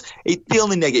 The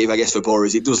only negative, I guess, for Borough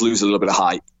is it does lose a little bit of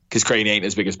height, because Craney ain't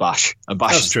as big as Bash, and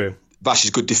That's true. Bash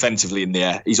is good defensively in the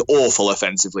air. He's awful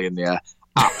offensively in the air.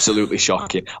 Absolutely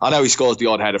shocking. I know he scores the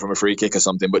odd header from a free kick or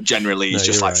something, but generally he's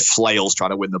just flails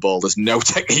trying to win the ball. There's no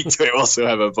technique to it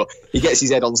whatsoever, but he gets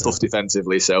his head on stuff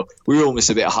defensively, so we will miss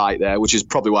a bit of height there, which is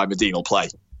probably why Medine will play,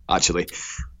 actually.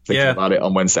 Thinking about it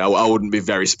on Wednesday, I wouldn't be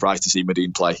very surprised to see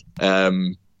Medine play.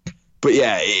 But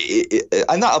yeah,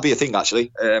 and that'll be a thing,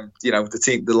 actually. The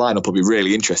lineup will be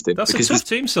really interesting. That's a tough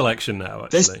team selection now,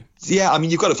 actually. Yeah, I mean,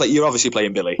 you've got to play. You're obviously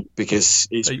playing Billy because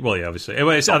he's. Well, yeah, obviously.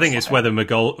 I think it's whether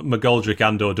McGoldrick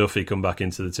and or Duffy come back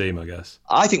into the team, I guess.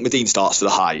 I think Medine starts for the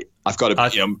height. I've got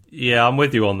to. Yeah, I'm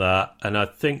with you on that, and I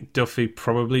think Duffy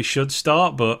probably should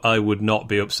start, but I would not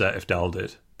be upset if Dal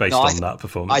did, based on that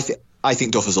performance. I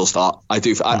think Duffers will start. I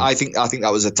do. I think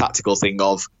that was a tactical thing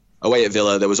of. Away at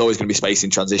Villa, there was always going to be space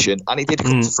in transition, and it did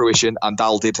come to fruition, and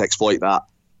Dal did exploit that.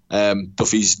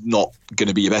 Duffy's not going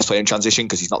to be your best player in transition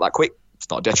because he's not that quick. It's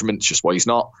not a detriment, it's just what he's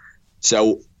not.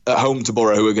 So at home to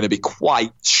Borough, who are going to be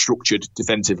quite structured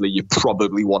defensively, you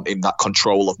probably want in that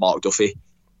control of Mark Duffy.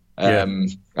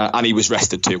 And he was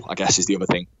rested too, I guess, is the other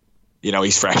thing.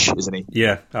 He's fresh, isn't he?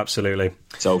 Yeah, absolutely.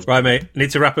 So right, mate, need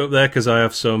to wrap it up there because I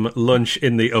have some lunch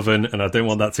in the oven and I don't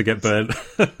want that to get burnt.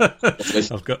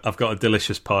 I've got a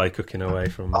delicious pie cooking away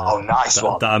from nice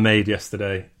one that I made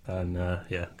yesterday, and gonna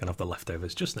have the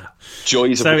leftovers just now.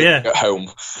 Joys of at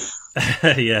home.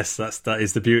 Yes, that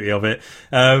is the beauty of it.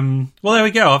 Well, there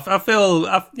we go. I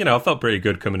felt pretty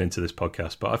good coming into this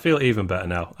podcast, but I feel even better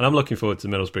now, and I'm looking forward to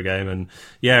the Middlesbrough game. And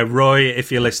yeah, Roy,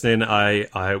 if you're listening, I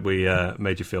hope we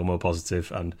made you feel more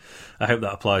positive, and I hope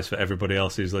that applies for everybody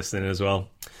else who's listening as well.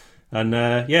 And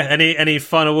any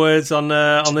final words on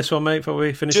this one, mate, before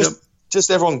we finish up? Just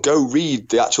everyone go read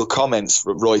the actual comments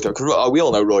from Roy, because we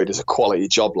all know Roy does a quality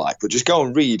job, but just go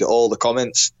and read all the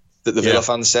comments that the Villa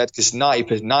fans said, because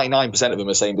 99% of them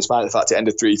are saying, despite the fact it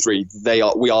ended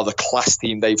 3-3, we are the class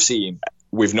team they've seen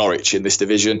with Norwich in this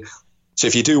division. So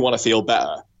if you do want to feel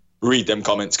better, read them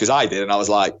comments, because I did, and I was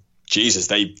like, Jesus,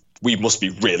 we must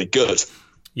be really good.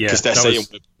 Yeah, because they're saying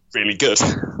we're really good.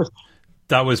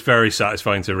 That was very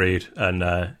satisfying to read, and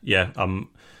I'm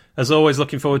as always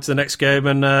looking forward to the next game.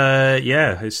 And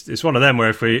it's one of them where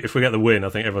if we get the win, I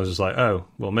think everyone's just like, oh,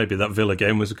 well, maybe that Villa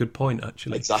game was a good point,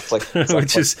 actually. Exactly.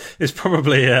 Which is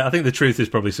probably I think the truth is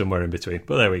probably somewhere in between,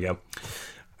 but there we go.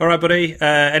 All right, buddy,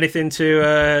 anything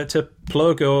to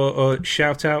plug or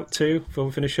shout out to before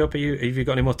we finish up? Have you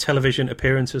got any more television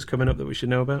appearances coming up that we should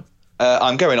know about?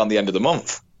 I'm going on the end of the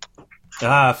month.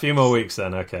 A few more weeks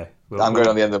then. Okay. I'm going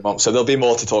on the end of the month, so there'll be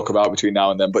more to talk about between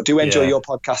now and then. But do enjoy your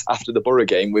podcast after the Borough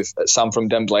game with Sam from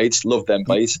Den Blades. Love Den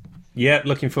Blades. Yeah,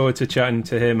 looking forward to chatting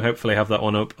to him. Hopefully have that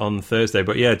one up on Thursday.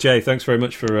 But yeah, Jay, thanks very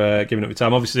much for giving up your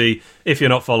time. Obviously, if you're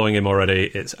not following him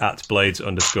already, it's at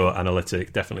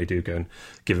Blades_analytic. Definitely do go and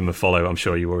give him a follow. I'm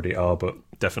sure you already are, but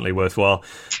definitely worthwhile.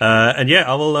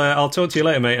 I'll talk to you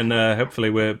later, mate, and hopefully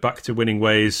we're back to winning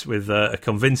ways with a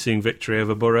convincing victory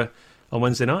over Borough on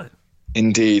Wednesday night.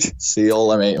 Indeed. See you all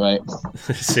later, mate.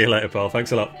 See you later, pal.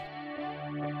 Thanks a lot.